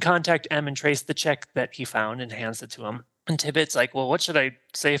so he can contact M and trace the check that he found, and hands it to him. And Tibbet's like, "Well, what should I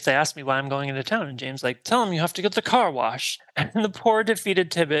say if they ask me why I'm going into town?" And James like, "Tell them you have to get the car wash." And the poor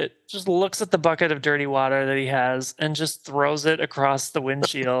defeated Tibbet just looks at the bucket of dirty water that he has and just throws it across the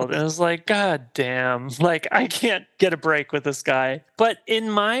windshield and is like, "God damn, like I can't get a break with this guy." But in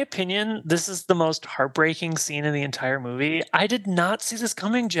my opinion, this is the most heartbreaking scene in the entire movie. I did not see this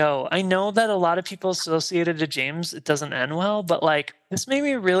coming, Joe. I know that a lot of people associated to James, it doesn't end well, but like this made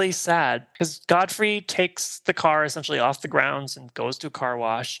me really sad because Godfrey takes the car essentially off the grounds and goes to a car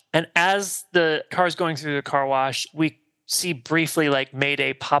wash. And as the car is going through the car wash, we see briefly like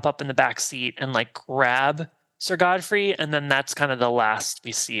Mayday pop up in the back seat and like grab Sir Godfrey. And then that's kind of the last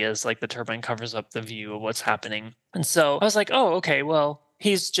we see as like the turbine covers up the view of what's happening. And so I was like, oh, okay, well,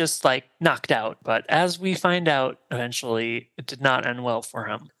 he's just like knocked out. But as we find out eventually, it did not end well for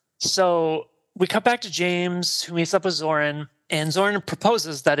him. So we cut back to James, who meets up with Zoran. And Zoran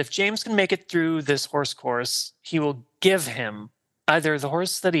proposes that if James can make it through this horse course, he will give him either the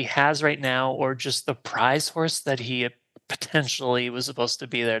horse that he has right now or just the prize horse that he potentially was supposed to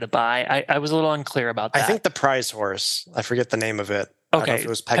be there to buy. I was a little unclear about that. I think the prize horse. I forget the name of it. Okay. I don't know if it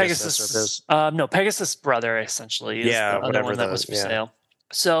was Pegasus or Biz. No, Pegasus' brother essentially is the other one that was for sale.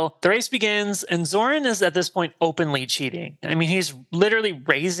 So the race begins, and Zoran is at this point openly cheating. I mean, he's literally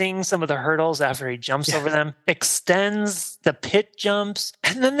raising some of the hurdles after he jumps over them, extends the pit jumps,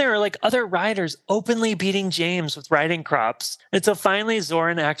 and then there are like other riders openly beating James with riding crops. And so finally,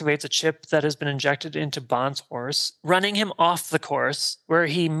 Zoran activates a chip that has been injected into Bond's horse, running him off the course, where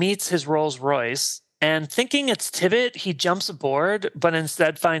he meets his Rolls Royce. And thinking it's Tibbet, he jumps aboard, but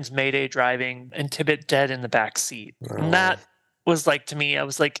instead finds Mayday driving and Tibbet dead in the back seat. And that was like, to me, I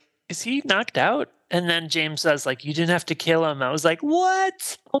was like, is he knocked out? And then James says, like, you didn't have to kill him. I was like,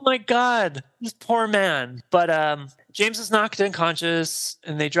 what? Oh my God, this poor man. But James is knocked unconscious,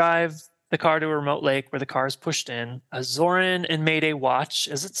 and they drive the car to a remote lake where the car is pushed in. Zoran and Mayday watch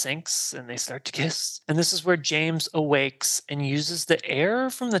as it sinks, and they start to kiss. And this is where James awakes and uses the air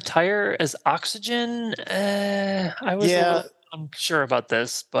from the tire as oxygen. I was a little unsure about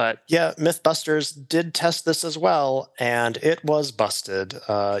this, but... Yeah, Mythbusters did test this as well, and it was busted.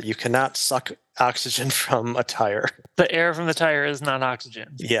 You cannot suck oxygen from a tire. The air from the tire is not oxygen.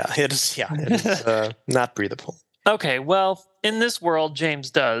 Yeah, it is not breathable. Okay, well, in this world, James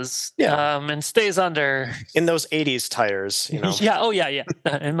does, and stays under. In those 80s tires, you know. Yeah.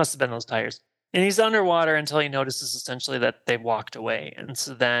 It must have been those tires. And he's underwater until he notices essentially that they've walked away. And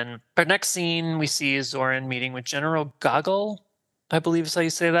so then our next scene we see is Zoran meeting with General Goggle, I believe is how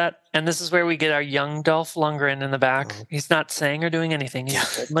you say that. And this is where we get our young Dolph Lundgren in the back. Oh. He's not saying or doing anything.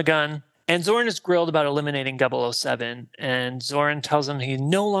 He's holding a gun. And Zoran is grilled about eliminating 007, and Zoran tells him he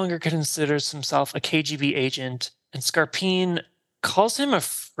no longer considers himself a KGB agent, and Scarpine calls him a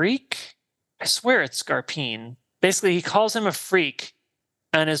freak. I swear it's Scarpine. Basically, he calls him a freak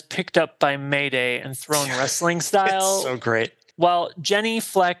and is picked up by Mayday and thrown wrestling style. It's so great. While Jenny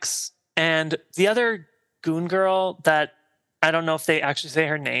Flex and the other goon girl that, I don't know if they actually say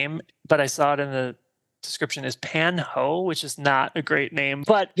her name, but I saw it in the description, is Pan Ho, which is not a great name.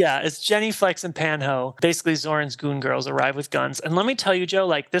 But yeah, it's Jenny Flex and Pan Ho. Basically, Zoran's goon girls arrive with guns. And let me tell you, Joe,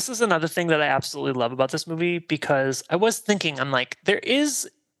 like, this is another thing that I absolutely love about this movie, because I was thinking, I'm like, there is,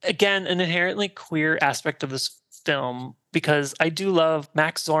 again, an inherently queer aspect of this film, because I do love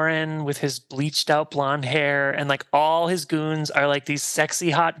Max Zorin with his bleached out blonde hair, and like all his goons are like these sexy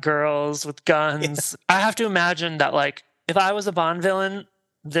hot girls with guns. Yeah. I have to imagine that, like, if I was a Bond villain,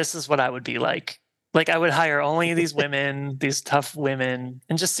 this is what I would be like. Like, I would hire only these women, these tough women,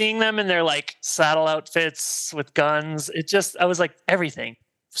 and just seeing them in their like saddle outfits with guns, I was like, everything.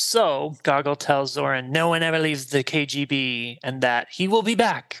 So Goggle tells Zoran no one ever leaves the KGB and that he will be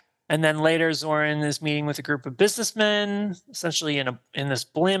back. And then later, Zoran is meeting with a group of businessmen, essentially in this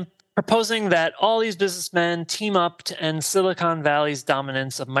blimp, proposing that all these businessmen team up to end Silicon Valley's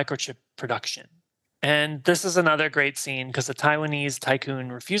dominance of microchip production. And this is another great scene because the Taiwanese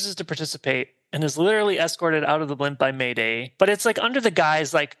tycoon refuses to participate and is literally escorted out of the blimp by Mayday. But it's like under the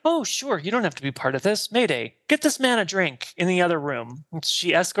guise like, oh, sure, you don't have to be part of this. Mayday, get this man a drink in the other room. And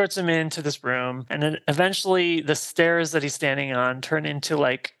she escorts him into this room. And then eventually the stairs that he's standing on turn into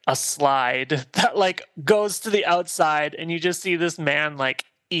like a slide that like goes to the outside. And you just see this man like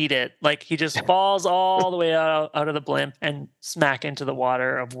eat it. Like he just falls all the way out of the blimp and smack into the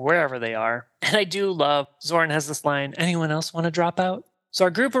water of wherever they are. And I do love, Zoran has this line, anyone else want to drop out? So our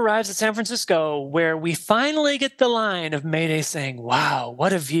group arrives at San Francisco, where we finally get the line of Mayday saying, wow,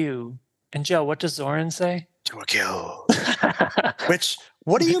 what a view. And Joe, what does Zoran say? To a kill. Which,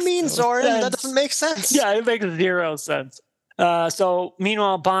 what do you mean, Zoran? That doesn't make sense. Yeah, it makes zero sense. So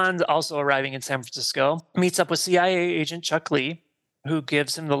meanwhile, Bond, also arriving in San Francisco, meets up with CIA agent Chuck Lee, who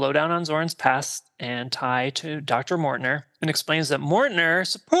gives him the lowdown on Zoran's past and tie to Dr. Mortner, and explains that Mortner,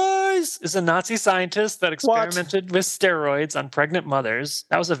 surprise, is a Nazi scientist that experimented with steroids on pregnant mothers.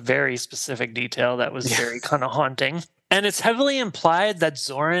 That was a very specific detail that was very kind of haunting. And it's heavily implied that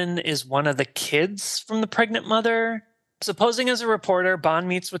Zoran is one of the kids from the pregnant mother. Supposing as a reporter, Bond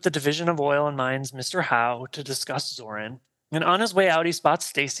meets with the Division of Oil and Mines, Mr. Howe, to discuss Zoran. And on his way out, he spots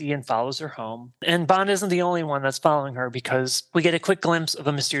Stacy and follows her home. And Bond isn't the only one that's following her, because we get a quick glimpse of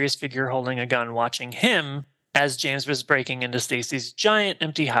a mysterious figure holding a gun watching him as James was breaking into Stacy's giant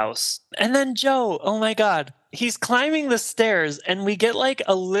empty house. And then Joe, oh my God, he's climbing the stairs and we get like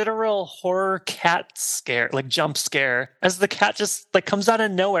a literal horror cat scare, like jump scare, as the cat just like comes out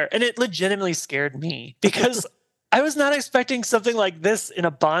of nowhere. And it legitimately scared me because I was not expecting something like this in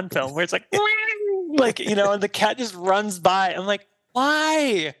a Bond film where it's like, and the cat just runs by. I'm like,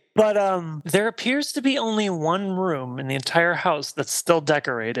 why? But there appears to be only one room in the entire house that's still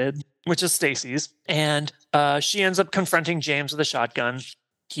decorated, which is Stacy's. And she ends up confronting James with a shotgun.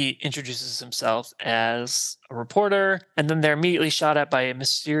 He introduces himself as a reporter, and then they're immediately shot at by a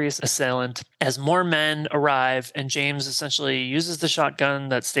mysterious assailant as more men arrive, and James essentially uses the shotgun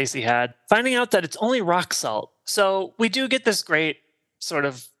that Stacy had, finding out that it's only rock salt. So we do get this great sort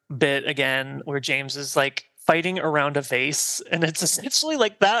of bit again where James is like fighting around a vase, and it's essentially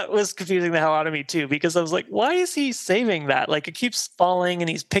like that was confusing the hell out of me too, because I was like, why is he saving that? Like it keeps falling and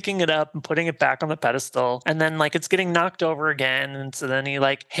he's picking it up and putting it back on the pedestal, and then like it's getting knocked over again, and so then he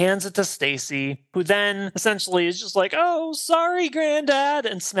like hands it to Stacy, who then essentially is just like, oh, sorry, granddad,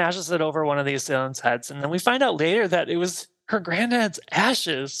 and smashes it over one of the assailants' heads. And then we find out later that it was her granddad's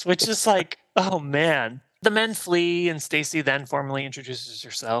ashes, which is like, oh man. The men flee, and Stacy then formally introduces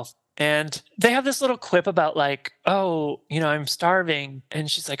herself. And they have this little quip about like, oh, I'm starving.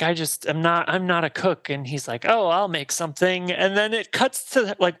 And she's like, I'm not a cook. And he's like, oh, I'll make something. And then it cuts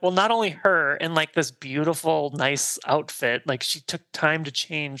to like, well, not only her in like this beautiful, nice outfit, like she took time to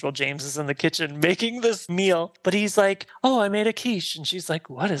change while James is in the kitchen making this meal. But he's like, oh, I made a quiche. And she's like,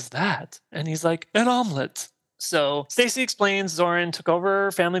 what is that? And he's like, an omelet. So Stacy explains Zoran took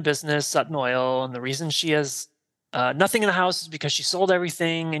over family business, Sutton Oil, and the reason she has nothing in the house is because she sold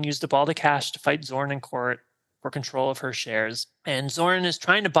everything and used up all the cash to fight Zoran in court for control of her shares. And Zoran is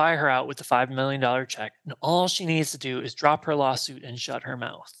trying to buy her out with the $5 million check, and all she needs to do is drop her lawsuit and shut her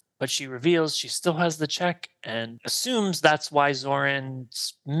mouth. But she reveals she still has the check and assumes that's why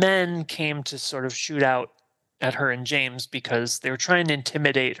Zoran's men came to sort of shoot out at her and James, because they were trying to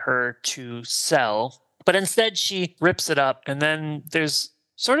intimidate her to sell. But instead, she rips it up, and then there's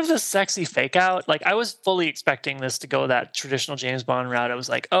sort of this sexy fake out. Like, I was fully expecting this to go that traditional James Bond route. I was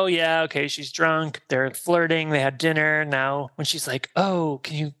like, oh, yeah, okay, she's drunk. They're flirting. They had dinner. Now, when she's like, oh,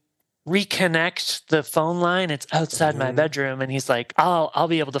 can you reconnect the phone line? It's outside my bedroom. And he's like, I'll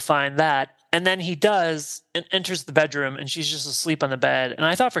be able to find that. And then he does and enters the bedroom, and she's just asleep on the bed. And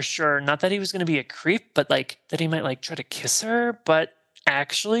I thought for sure, not that he was going to be a creep, but like that he might like try to kiss her. But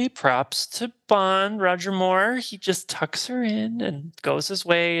actually, props to Bond, Roger Moore. He just tucks her in and goes his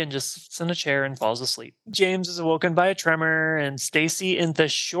way and just sits in a chair and falls asleep. James is awoken by a tremor, and Stacy, in the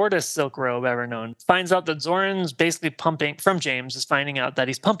shortest silk robe ever known, finds out that Zoran's basically finding out that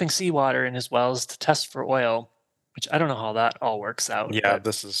he's pumping seawater in his wells to test for oil, which I don't know how that all works out. Yeah,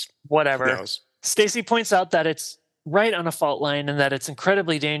 this is whatever. Stacy points out that it's right on a fault line and that it's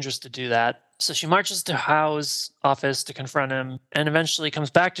incredibly dangerous to do that. So she marches to Howe's office to confront him, and eventually comes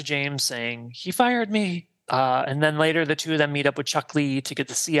back to James saying, he fired me. And then later, the two of them meet up with Chuck Lee to get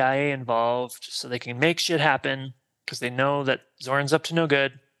the CIA involved so they can make shit happen, because they know that Zoran's up to no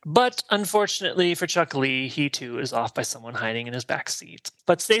good. But unfortunately for Chuck Lee, he too is off by someone hiding in his backseat.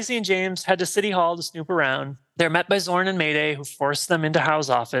 But Stacy and James head to City Hall to snoop around. They're met by Zoran and Mayday, who force them into Howe's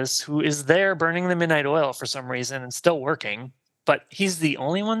office, who is there burning the midnight oil for some reason and still working. But he's the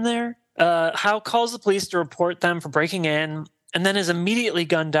only one there. Howe calls the police to report them for breaking in, and then is immediately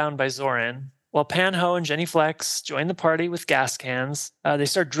gunned down by Zoran. While Pan Ho and Jenny Flex join the party with gas cans, they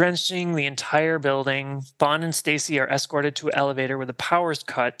start drenching the entire building. Bond and Stacy are escorted to an elevator where the power's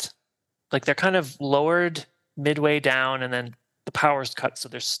cut. Like, they're kind of lowered midway down, and then the power's cut, so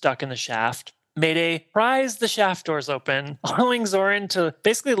they're stuck in the shaft. Mayday pries the shaft doors open, allowing Zoran to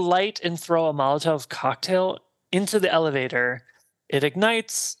basically light and throw a Molotov cocktail into the elevator. It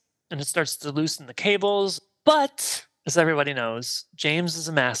ignites, and it starts to loosen the cables. But, as everybody knows, James is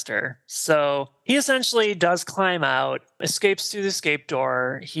a master. So he essentially does climb out, escapes through the escape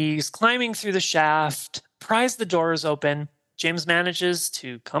door. He's climbing through the shaft, pries the doors open. James manages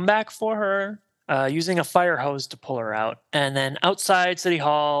to come back for her, using a fire hose to pull her out. And then outside City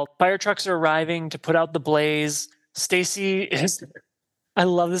Hall, fire trucks are arriving to put out the blaze. Stacy is... I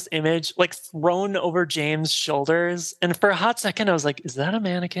love this image, like thrown over James' shoulders. And for a hot second, I was like, is that a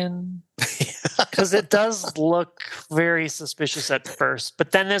mannequin? Because it does look very suspicious at first.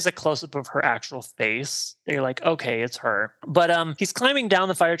 But then there's a close-up of her actual face. You're like, okay, it's her. But he's climbing down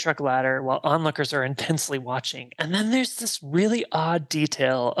the fire truck ladder while onlookers are intensely watching. And then there's this really odd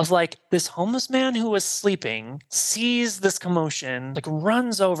detail of like this homeless man who was sleeping, sees this commotion, like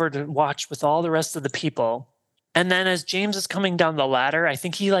runs over to watch with all the rest of the people. And then as James is coming down the ladder, I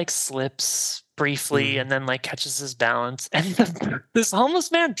think he like slips briefly and then like catches his balance. And this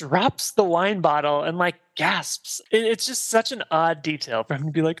homeless man drops the wine bottle and like gasps. It's just such an odd detail for him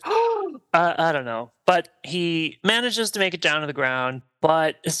to be like, oh, I don't know. But he manages to make it down to the ground.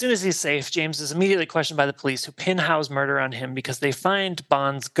 But as soon as he's safe, James is immediately questioned by the police, who pin Howe's murder on him because they find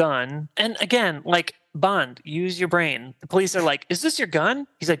Bond's gun. And again, like, Bond, use your brain. The police are like, is this your gun?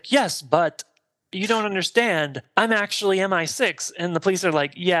 He's like, yes, but... you don't understand. I'm actually MI6. And the police are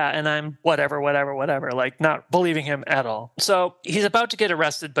like, yeah, and I'm whatever, like not believing him at all. So he's about to get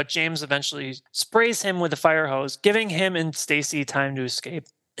arrested, but James eventually sprays him with a fire hose, giving him and Stacy time to escape.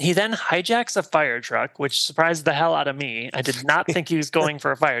 He then hijacks a fire truck, which surprised the hell out of me. I did not think he was going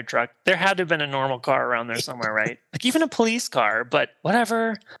for a fire truck. There had to have been a normal car around there somewhere, right? Like even a police car, but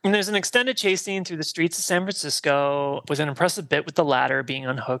whatever. And there's an extended chase scene through the streets of San Francisco with an impressive bit with the ladder being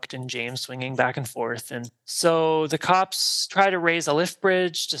unhooked and James swinging back and forth. And so the cops try to raise a lift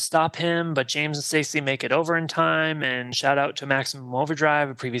bridge to stop him, but James and Stacy make it over in time. And shout out to Maximum Overdrive,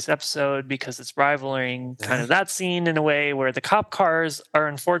 a previous episode, because it's rivaling kind of that scene in a way where the cop cars are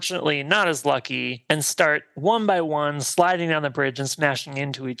unfortunately not as lucky and start one by one sliding down the bridge and smashing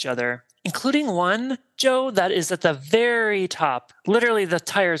into each other, including one, Joe, that is at the very top. Literally, the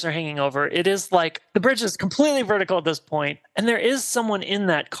tires are hanging over. It is like the bridge is completely vertical at this point, and there is someone in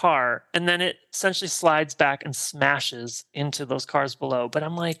that car, and then it essentially slides back and smashes into those cars below. But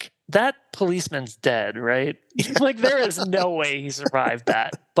I'm like, that policeman's dead, right? Like, there is no way he survived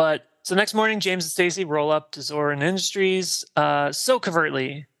that. But so next morning, James and Stacy roll up to Zoran Industries so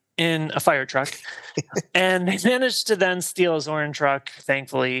covertly in a fire truck. And they managed to then steal a Zoran truck,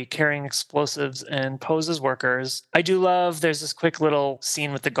 thankfully, carrying explosives and pose as workers. I do love there's this quick little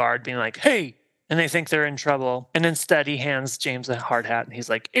scene with the guard being like, hey, and they think they're in trouble. And instead he hands James a hard hat and he's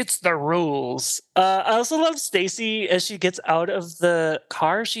like, it's the rules. I also love Stacy as she gets out of the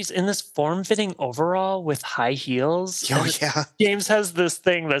car. She's in this form-fitting overall with high heels. Oh, yeah. James has this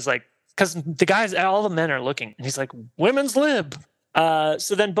thing that's like, because the guys, all the men are looking, and he's like, women's lib.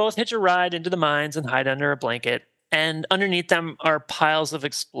 So then both hitch a ride into the mines and hide under a blanket. And underneath them are piles of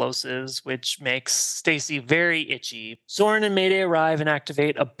explosives, which makes Stacy very itchy. Zoran and Mayday arrive and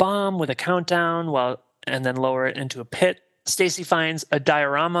activate a bomb with a countdown and then lower it into a pit. Stacy finds a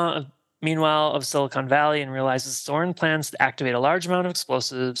diorama of Silicon Valley and realizes Zoran plans to activate a large amount of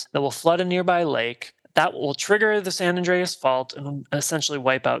explosives that will flood a nearby lake. That will trigger the San Andreas Fault and essentially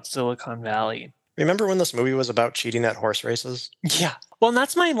wipe out Silicon Valley. Remember when this movie was about cheating at horse races? Yeah. Well, and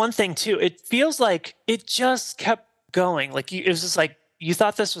that's my one thing, too. It feels like it just kept going. Like, it was just like, you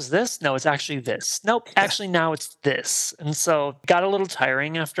thought this was this? No, it's actually this. Nope, actually, now it's this. And so it got a little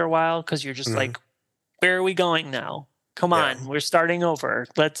tiring after a while because you're just like, where are we going now? Come on, we're starting over.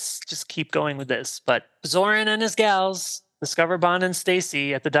 Let's just keep going with this. But Zoran and his gals discover Bond and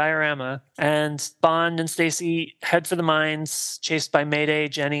Stacy at the diorama, and Bond and Stacy head for the mines, chased by Mayday,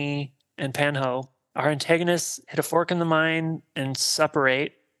 Jenny, and Panho. Our antagonists hit a fork in the mine and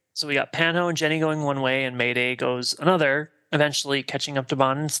separate. So we got Panho and Jenny going one way, and Mayday goes another, eventually catching up to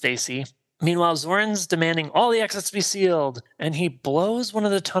Bond and Stacy. Meanwhile, Zoran's demanding all the exits be sealed, and he blows one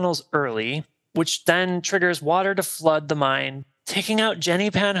of the tunnels early, which then triggers water to flood the mine, taking out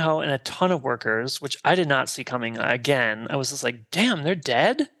Jenny, Panho, and a ton of workers, which I did not see coming again. I was just like, damn, they're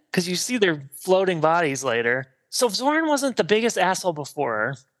dead? Because you see their floating bodies later. So if Zoran wasn't the biggest asshole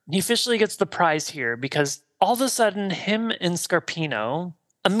before, he officially gets the prize here because all of a sudden him and Scarpino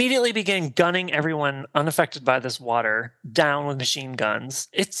immediately begin gunning everyone unaffected by this water down with machine guns.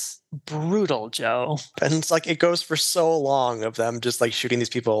 It's brutal, Joe. And it's like it goes for so long of them just like shooting these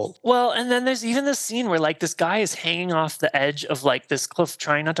people. Well, and then there's even this scene where like this guy is hanging off the edge of like this cliff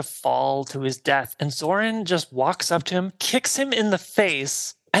trying not to fall to his death. And Zoran just walks up to him, kicks him in the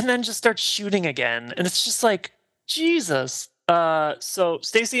face, and then just starts shooting again. And it's just like, Jesus. So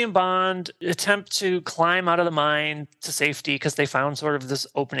Stacy and Bond attempt to climb out of the mine to safety because they found sort of this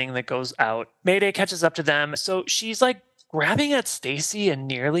opening that goes out. Mayday catches up to them. So she's like grabbing at Stacy and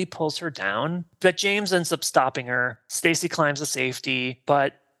nearly pulls her down, but James ends up stopping her. Stacy climbs to safety,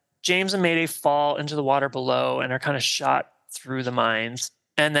 but James and Mayday fall into the water below and are kind of shot through the mines.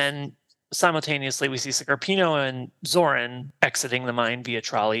 And then simultaneously, we see Scarpino and Zoran exiting the mine via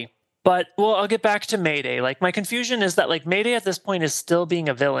trolley. But, well, I'll get back to Mayday. Like, my confusion is that, like, Mayday at this point is still being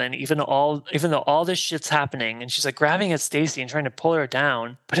a villain, even though all this shit's happening. And she's, like, grabbing at Stacy and trying to pull her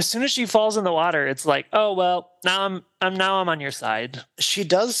down. But as soon as she falls in the water, it's like, oh, well, now I'm on your side. She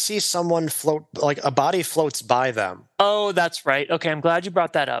does see someone float, like, a body floats by them. Oh, that's right. Okay, I'm glad you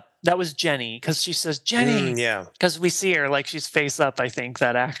brought that up. That was Jenny, because she says, Jenny. Yeah. Because we see her, like, she's face up, I think,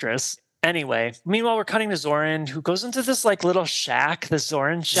 that actress. Anyway, meanwhile, we're cutting to Zoran, who goes into this like little shack, the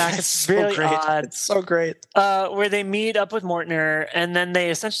Zoran shack. It's really great. odd. It's so great. Where they meet up with Mortner, and then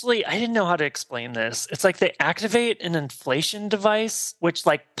they essentially, I didn't know how to explain this. It's like they activate an inflation device, which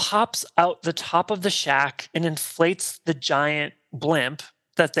like pops out the top of the shack and inflates the giant blimp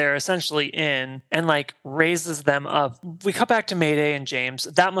that they're essentially in and like raises them up. We cut back to Mayday and James.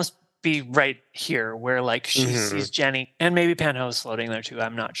 That must be right here where like she sees Jenny and maybe Panho's floating there too.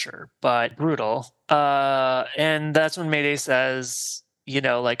 I'm not sure, but brutal. And that's when Mayday says,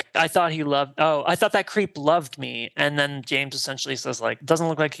 like, I thought that creep loved me. And then James essentially says, like, doesn't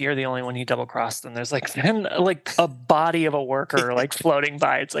look like you're the only one he double crossed. And there's like, then, like a body of a worker like floating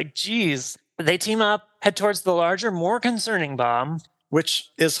by. It's like, geez. They team up, head towards the larger, more concerning bomb. Which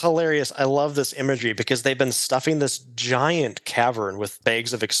is hilarious. I love this imagery because they've been stuffing this giant cavern with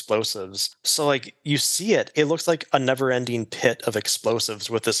bags of explosives. So, like, you see it. It looks like a never-ending pit of explosives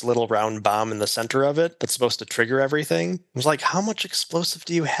with this little round bomb in the center of it that's supposed to trigger everything. I was like, how much explosive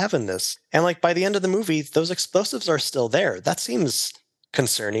do you have in this? And, like, by the end of the movie, those explosives are still there. That seems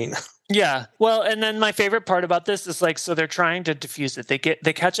concerning. Yeah. Well, and then my favorite part about this is like, so they're trying to defuse it.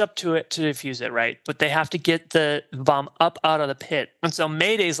 They catch up to it to defuse it, right? But they have to get the bomb up out of the pit. And so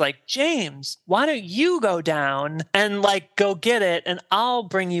Mayday's like, James, why don't you go down and like go get it and I'll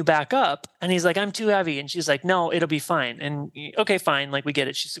bring you back up? And he's like, I'm too heavy. And she's like, no, it'll be fine. And okay, fine. Like we get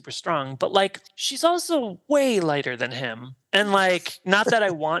it. She's super strong. But like, she's also way lighter than him. And like, not that I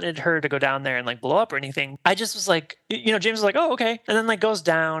wanted her to go down there and like blow up or anything. I just was like, James was like, oh, okay. And then like goes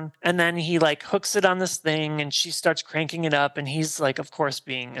down and then he like hooks it on this thing and she starts cranking it up. And he's like, of course,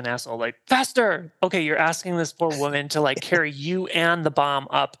 being an asshole, like, faster. Okay, you're asking this poor woman to like carry you and the bomb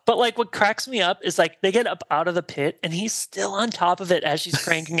up. But like what cracks me up is like they get up out of the pit and he's still on top of it as she's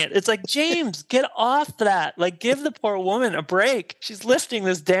cranking it. It's like, James, get off that. Like give the poor woman a break. She's lifting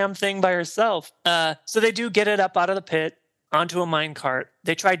this damn thing by herself. So they do get it up out of the pit onto a minecart.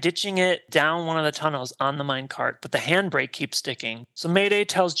 They try ditching it down one of the tunnels on the minecart, but the handbrake keeps sticking. So Mayday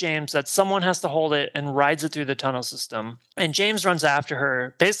tells James that someone has to hold it and rides it through the tunnel system. And James runs after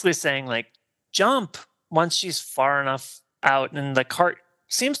her, basically saying, like, jump once she's far enough out. And the cart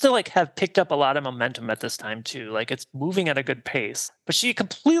seems to like have picked up a lot of momentum at this time too. Like it's moving at a good pace. But she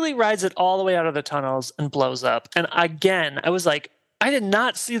completely rides it all the way out of the tunnels and blows up. And again, I was like, I did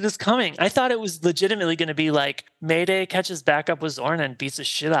not see this coming. I thought it was legitimately going to be like Mayday catches back up with Zoran and beats the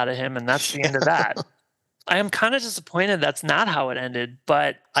shit out of him, and that's the end of that. I am kind of disappointed that's not how it ended,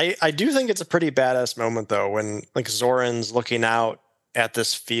 but I do think it's a pretty badass moment though when like Zoran's looking out at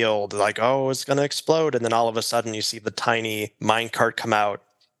this field like, oh, it's going to explode, and then all of a sudden you see the tiny minecart come out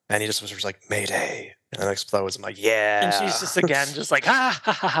and he just was like, Mayday. And it explodes. I'm like, yeah. And she's just, again, just like, ha,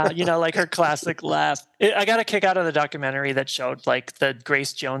 ha, ha, ha, like her classic laugh. I got a kick out of the documentary that showed, like, the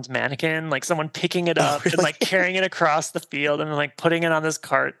Grace Jones mannequin, like, someone picking it up and, like, carrying it across the field and then, like, putting it on this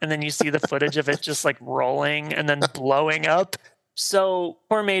cart. And then you see the footage of it just, like, rolling and then blowing up. So,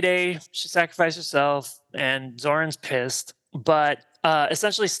 poor Mayday, she sacrificed herself, and Zoran's pissed. But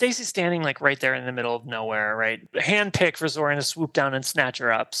essentially, Stacy's standing like right there in the middle of nowhere, right? Handpicked for Zoran to swoop down and snatch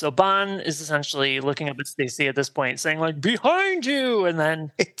her up. So Bon is essentially looking up at Stacy at this point, saying like, "Behind you!" And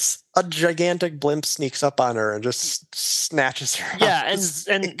then it's a gigantic blimp sneaks up on her and just snatches her. Yeah,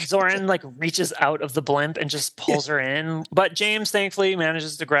 and Zoran like reaches out of the blimp and just pulls her in. But James thankfully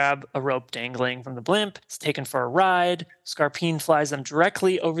manages to grab a rope dangling from the blimp. It's taken for a ride. Scarpine flies them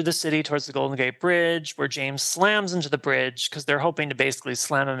directly over the city towards the Golden Gate Bridge, where James slams into the bridge because they're hoping to basically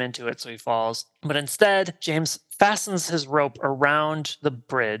slam him into it so he falls. But instead, James fastens his rope around the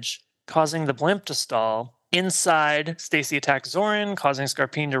bridge, causing the blimp to stall. Inside, Stacy attacks Zoran, causing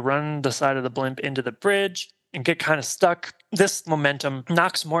Scarpine to run the side of the blimp into the bridge and get kind of stuck. This momentum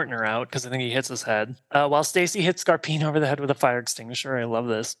knocks Mortner out because I think he hits his head, while Stacy hits Scarpine over the head with a fire extinguisher. I love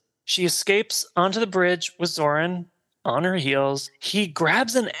this. She escapes onto the bridge with Zoran on her heels. He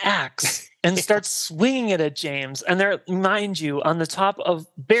grabs an axe and starts swinging it at James. And they're, mind you, on the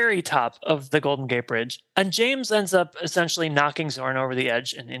very top of the Golden Gate Bridge. And James ends up essentially knocking Zoran over the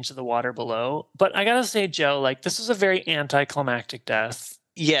edge and into the water below. But I gotta say, Joe, like, this is a very anticlimactic death.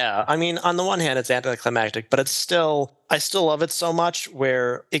 Yeah, I mean, on the one hand, it's anticlimactic, but I still love it so much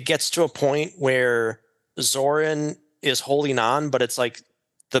where it gets to a point where Zoran is holding on, but it's like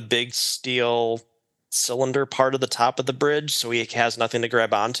the big steel cylinder part of the top of the bridge, so he has nothing to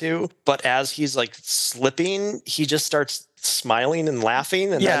grab onto. But as he's like slipping, he just starts smiling and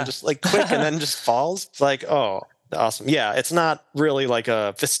laughing and then just like quick and then just falls. It's like, oh, awesome. Yeah, it's not really like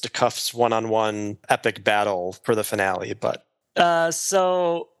a fisticuffs one-on-one epic battle for the finale, but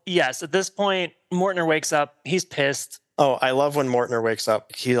so yes, at this point, Mortner wakes up. He's pissed. Oh, I love when Mortner wakes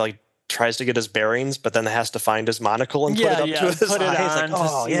up. He like tries to get his bearings, but then has to find his monocle and put it up to his put it eyes. on like,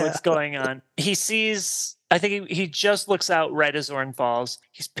 oh, to see what's going on. He sees, I think he just looks out right as Zoran falls.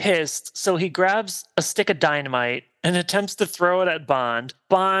 He's pissed, so he grabs a stick of dynamite and attempts to throw it at Bond.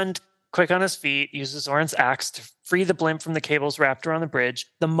 Bond, quick on his feet, uses Zoran's axe to free the blimp from the cables wrapped around the bridge.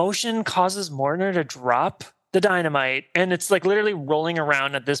 The motion causes Mortner to drop the dynamite. And it's like literally rolling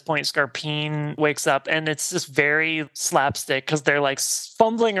around. At this point, Scarpine wakes up and it's just very slapstick because they're like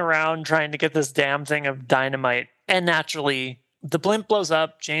fumbling around trying to get this damn thing of dynamite. And naturally, the blimp blows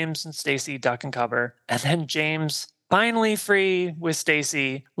up. James and Stacy duck and cover. And then James, finally free with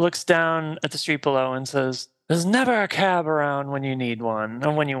Stacy, looks down at the street below and says, "There's never a cab around when you need one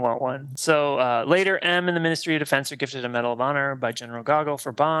and when you want one." So later, M and the Ministry of Defense are gifted a Medal of Honor by General Gogol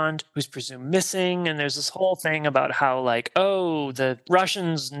for Bond, who's presumed missing. And there's this whole thing about how, like, oh, the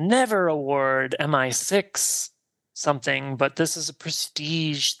Russians never award MI6 something, but this is a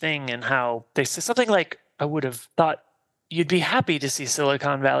prestige thing, and how they say something like, "I would have thought you'd be happy to see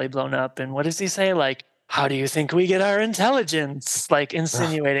Silicon Valley blown up." And what does he say? Like, "How do you think we get our intelligence?" Like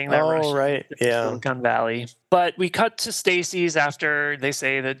insinuating that Russia right. Yeah. Silicon Valley. But we cut to Stacy's after they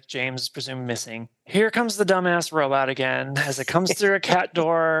say that James is presumed missing. Here comes the dumbass robot again as it comes through a cat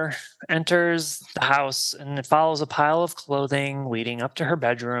door, enters the house, and it follows a pile of clothing leading up to her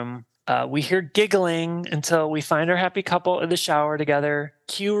bedroom. We hear giggling until we find our happy couple in the shower together.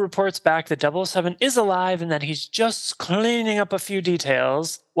 Q reports back that 007 is alive and that he's just cleaning up a few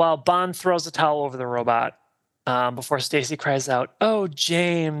details, while Bond throws a towel over the robot before Stacy cries out, "Oh,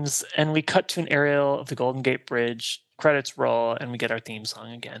 James!" And we cut to an aerial of the Golden Gate Bridge. Credits roll, and we get our theme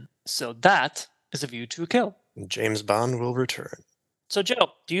song again. So that is A View to a Kill. James Bond will return. So,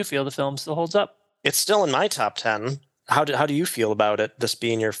 Joe, do you feel the film still holds up? It's still in my top 10. How do you feel about it, this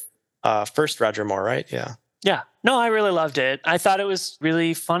being your first Roger Moore, right? Yeah. Yeah. No, I really loved it. I thought it was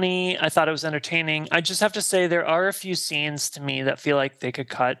really funny. I thought it was entertaining. I just have to say there are a few scenes to me that feel like they could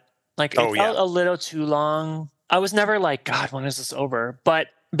cut. Like, it felt a little too long. I was never like, God, when is this over? But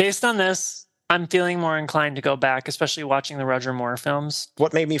based on this, I'm feeling more inclined to go back, especially watching the Roger Moore films.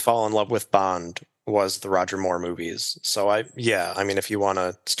 What made me fall in love with Bond was the Roger Moore movies. So I mean, if you want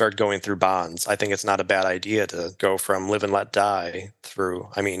to start going through Bonds, I think it's not a bad idea to go from Live and Let Die through,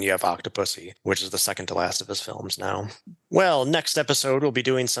 I mean, you have Octopussy, which is the second to last of his films now. Well, next episode, we'll be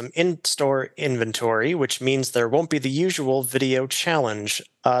doing some in-store inventory, which means there won't be the usual video challenge.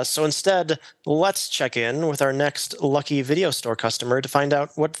 So instead, let's check in with our next lucky video store customer to find out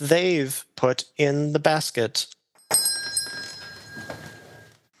what they've put in the basket.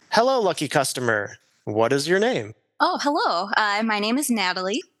 Hello, lucky customer. What is your name? Oh, hello. My name is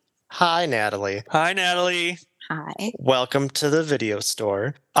Natalie. Hi, Natalie. Hi, Natalie. Hi. Welcome to the video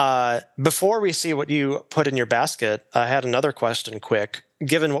store. Before we see what you put in your basket, I had another question quick.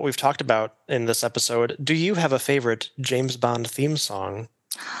 Given what we've talked about in this episode, do you have a favorite James Bond theme song?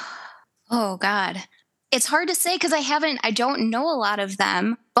 Oh, God. It's hard to say because I don't know a lot of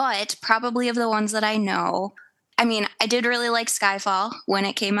them, but probably of the ones that I know. I mean, I did really like Skyfall when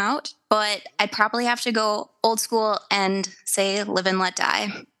it came out, but I'd probably have to go old school and say Live and Let Die.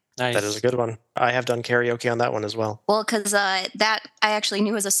 Nice. That is a good one. I have done karaoke on that one as well. Well, because that I actually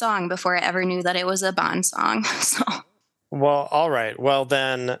knew was a song before I ever knew that it was a Bond song. So, Well, all right. Well,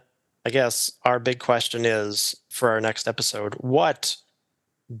 then I guess our big question is for our next episode, what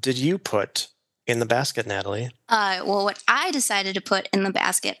did you put in the basket, Natalie? well, what I decided to put in the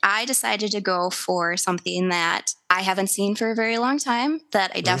basket, I decided to go for something that I haven't seen for a very long time,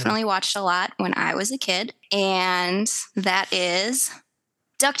 that I definitely watched a lot when I was a kid, and that is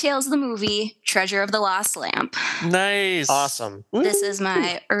DuckTales the movie, Treasure of the Lost Lamp. Nice. Awesome. This is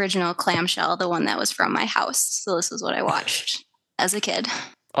my original clamshell, the one that was from my house. So this is what I watched as a kid.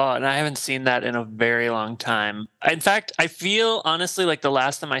 Oh, and I haven't seen that in a very long time. In fact, I feel honestly like the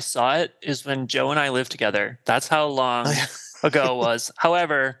last time I saw it is when Joe and I lived together. That's how long ago it was.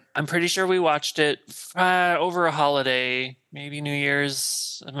 However, I'm pretty sure we watched it over a holiday, maybe New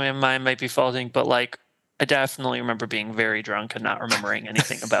Year's. My mind might be faulting, but like I definitely remember being very drunk and not remembering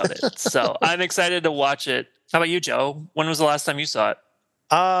anything about it. So I'm excited to watch it. How about you, Joe? When was the last time you saw it?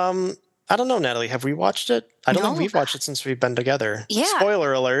 I don't know, Natalie. Have we watched it? I don't No. think we've watched it since we've been together. Yeah.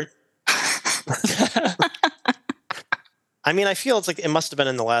 Spoiler alert. I mean, I feel it's like it must have been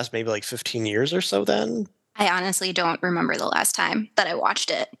in the last maybe like 15 years or so then. I honestly don't remember the last time that I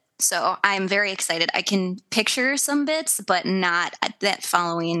watched it. So I'm very excited. I can picture some bits, but not that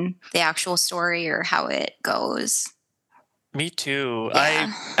following the actual story or how it goes. Me too. Yeah.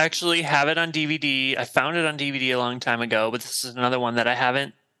 I actually have it on DVD. I found it on DVD a long time ago, but this is another one that I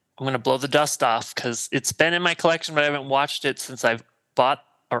haven't. I'm going to blow the dust off because it's been in my collection, but I haven't watched it since I've bought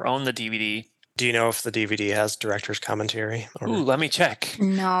or owned the DVD. Do you know if the DVD has director's commentary? Or... Ooh, let me check.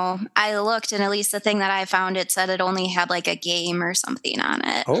 No, I looked, and at least the thing that I found, it said it only had like a game or something on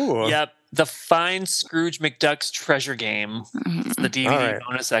it. Oh. Yep. The Find Scrooge McDuck's Treasure Game. Mhm. The DVD All right.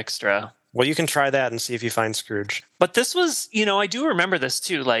 bonus extra. Well, you can try that and see if you find Scrooge. But this was, I do remember this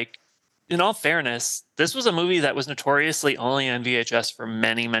too. Like, in all fairness, this was a movie that was notoriously only on VHS for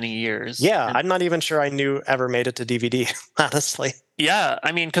many, many years. Yeah, And I'm not even sure I knew ever made it to DVD, honestly. yeah,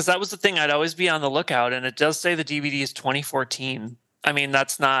 I mean, because that was the thing. I'd always be on the lookout, and it does say the DVD is 2014. I mean,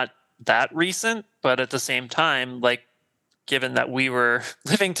 that's not that recent, but at the same time, like, given that we were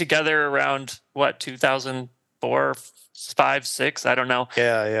living together around, what, 2004, 5, 6, I don't know.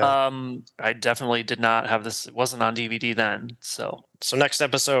 Yeah. I definitely did not have this. It wasn't on DVD then, so. So next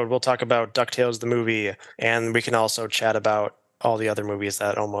episode, we'll talk about DuckTales the movie, and we can also chat about all the other movies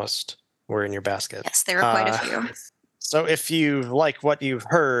that almost were in your basket. Yes, there are quite a few. So if you like what you've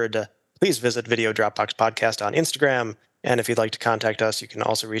heard, please visit Video Dropbox Podcast on Instagram. And if you'd like to contact us, you can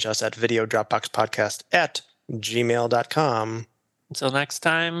also reach us at videodropboxpodcast@gmail.com. Until next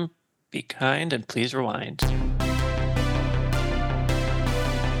time, be kind and please rewind.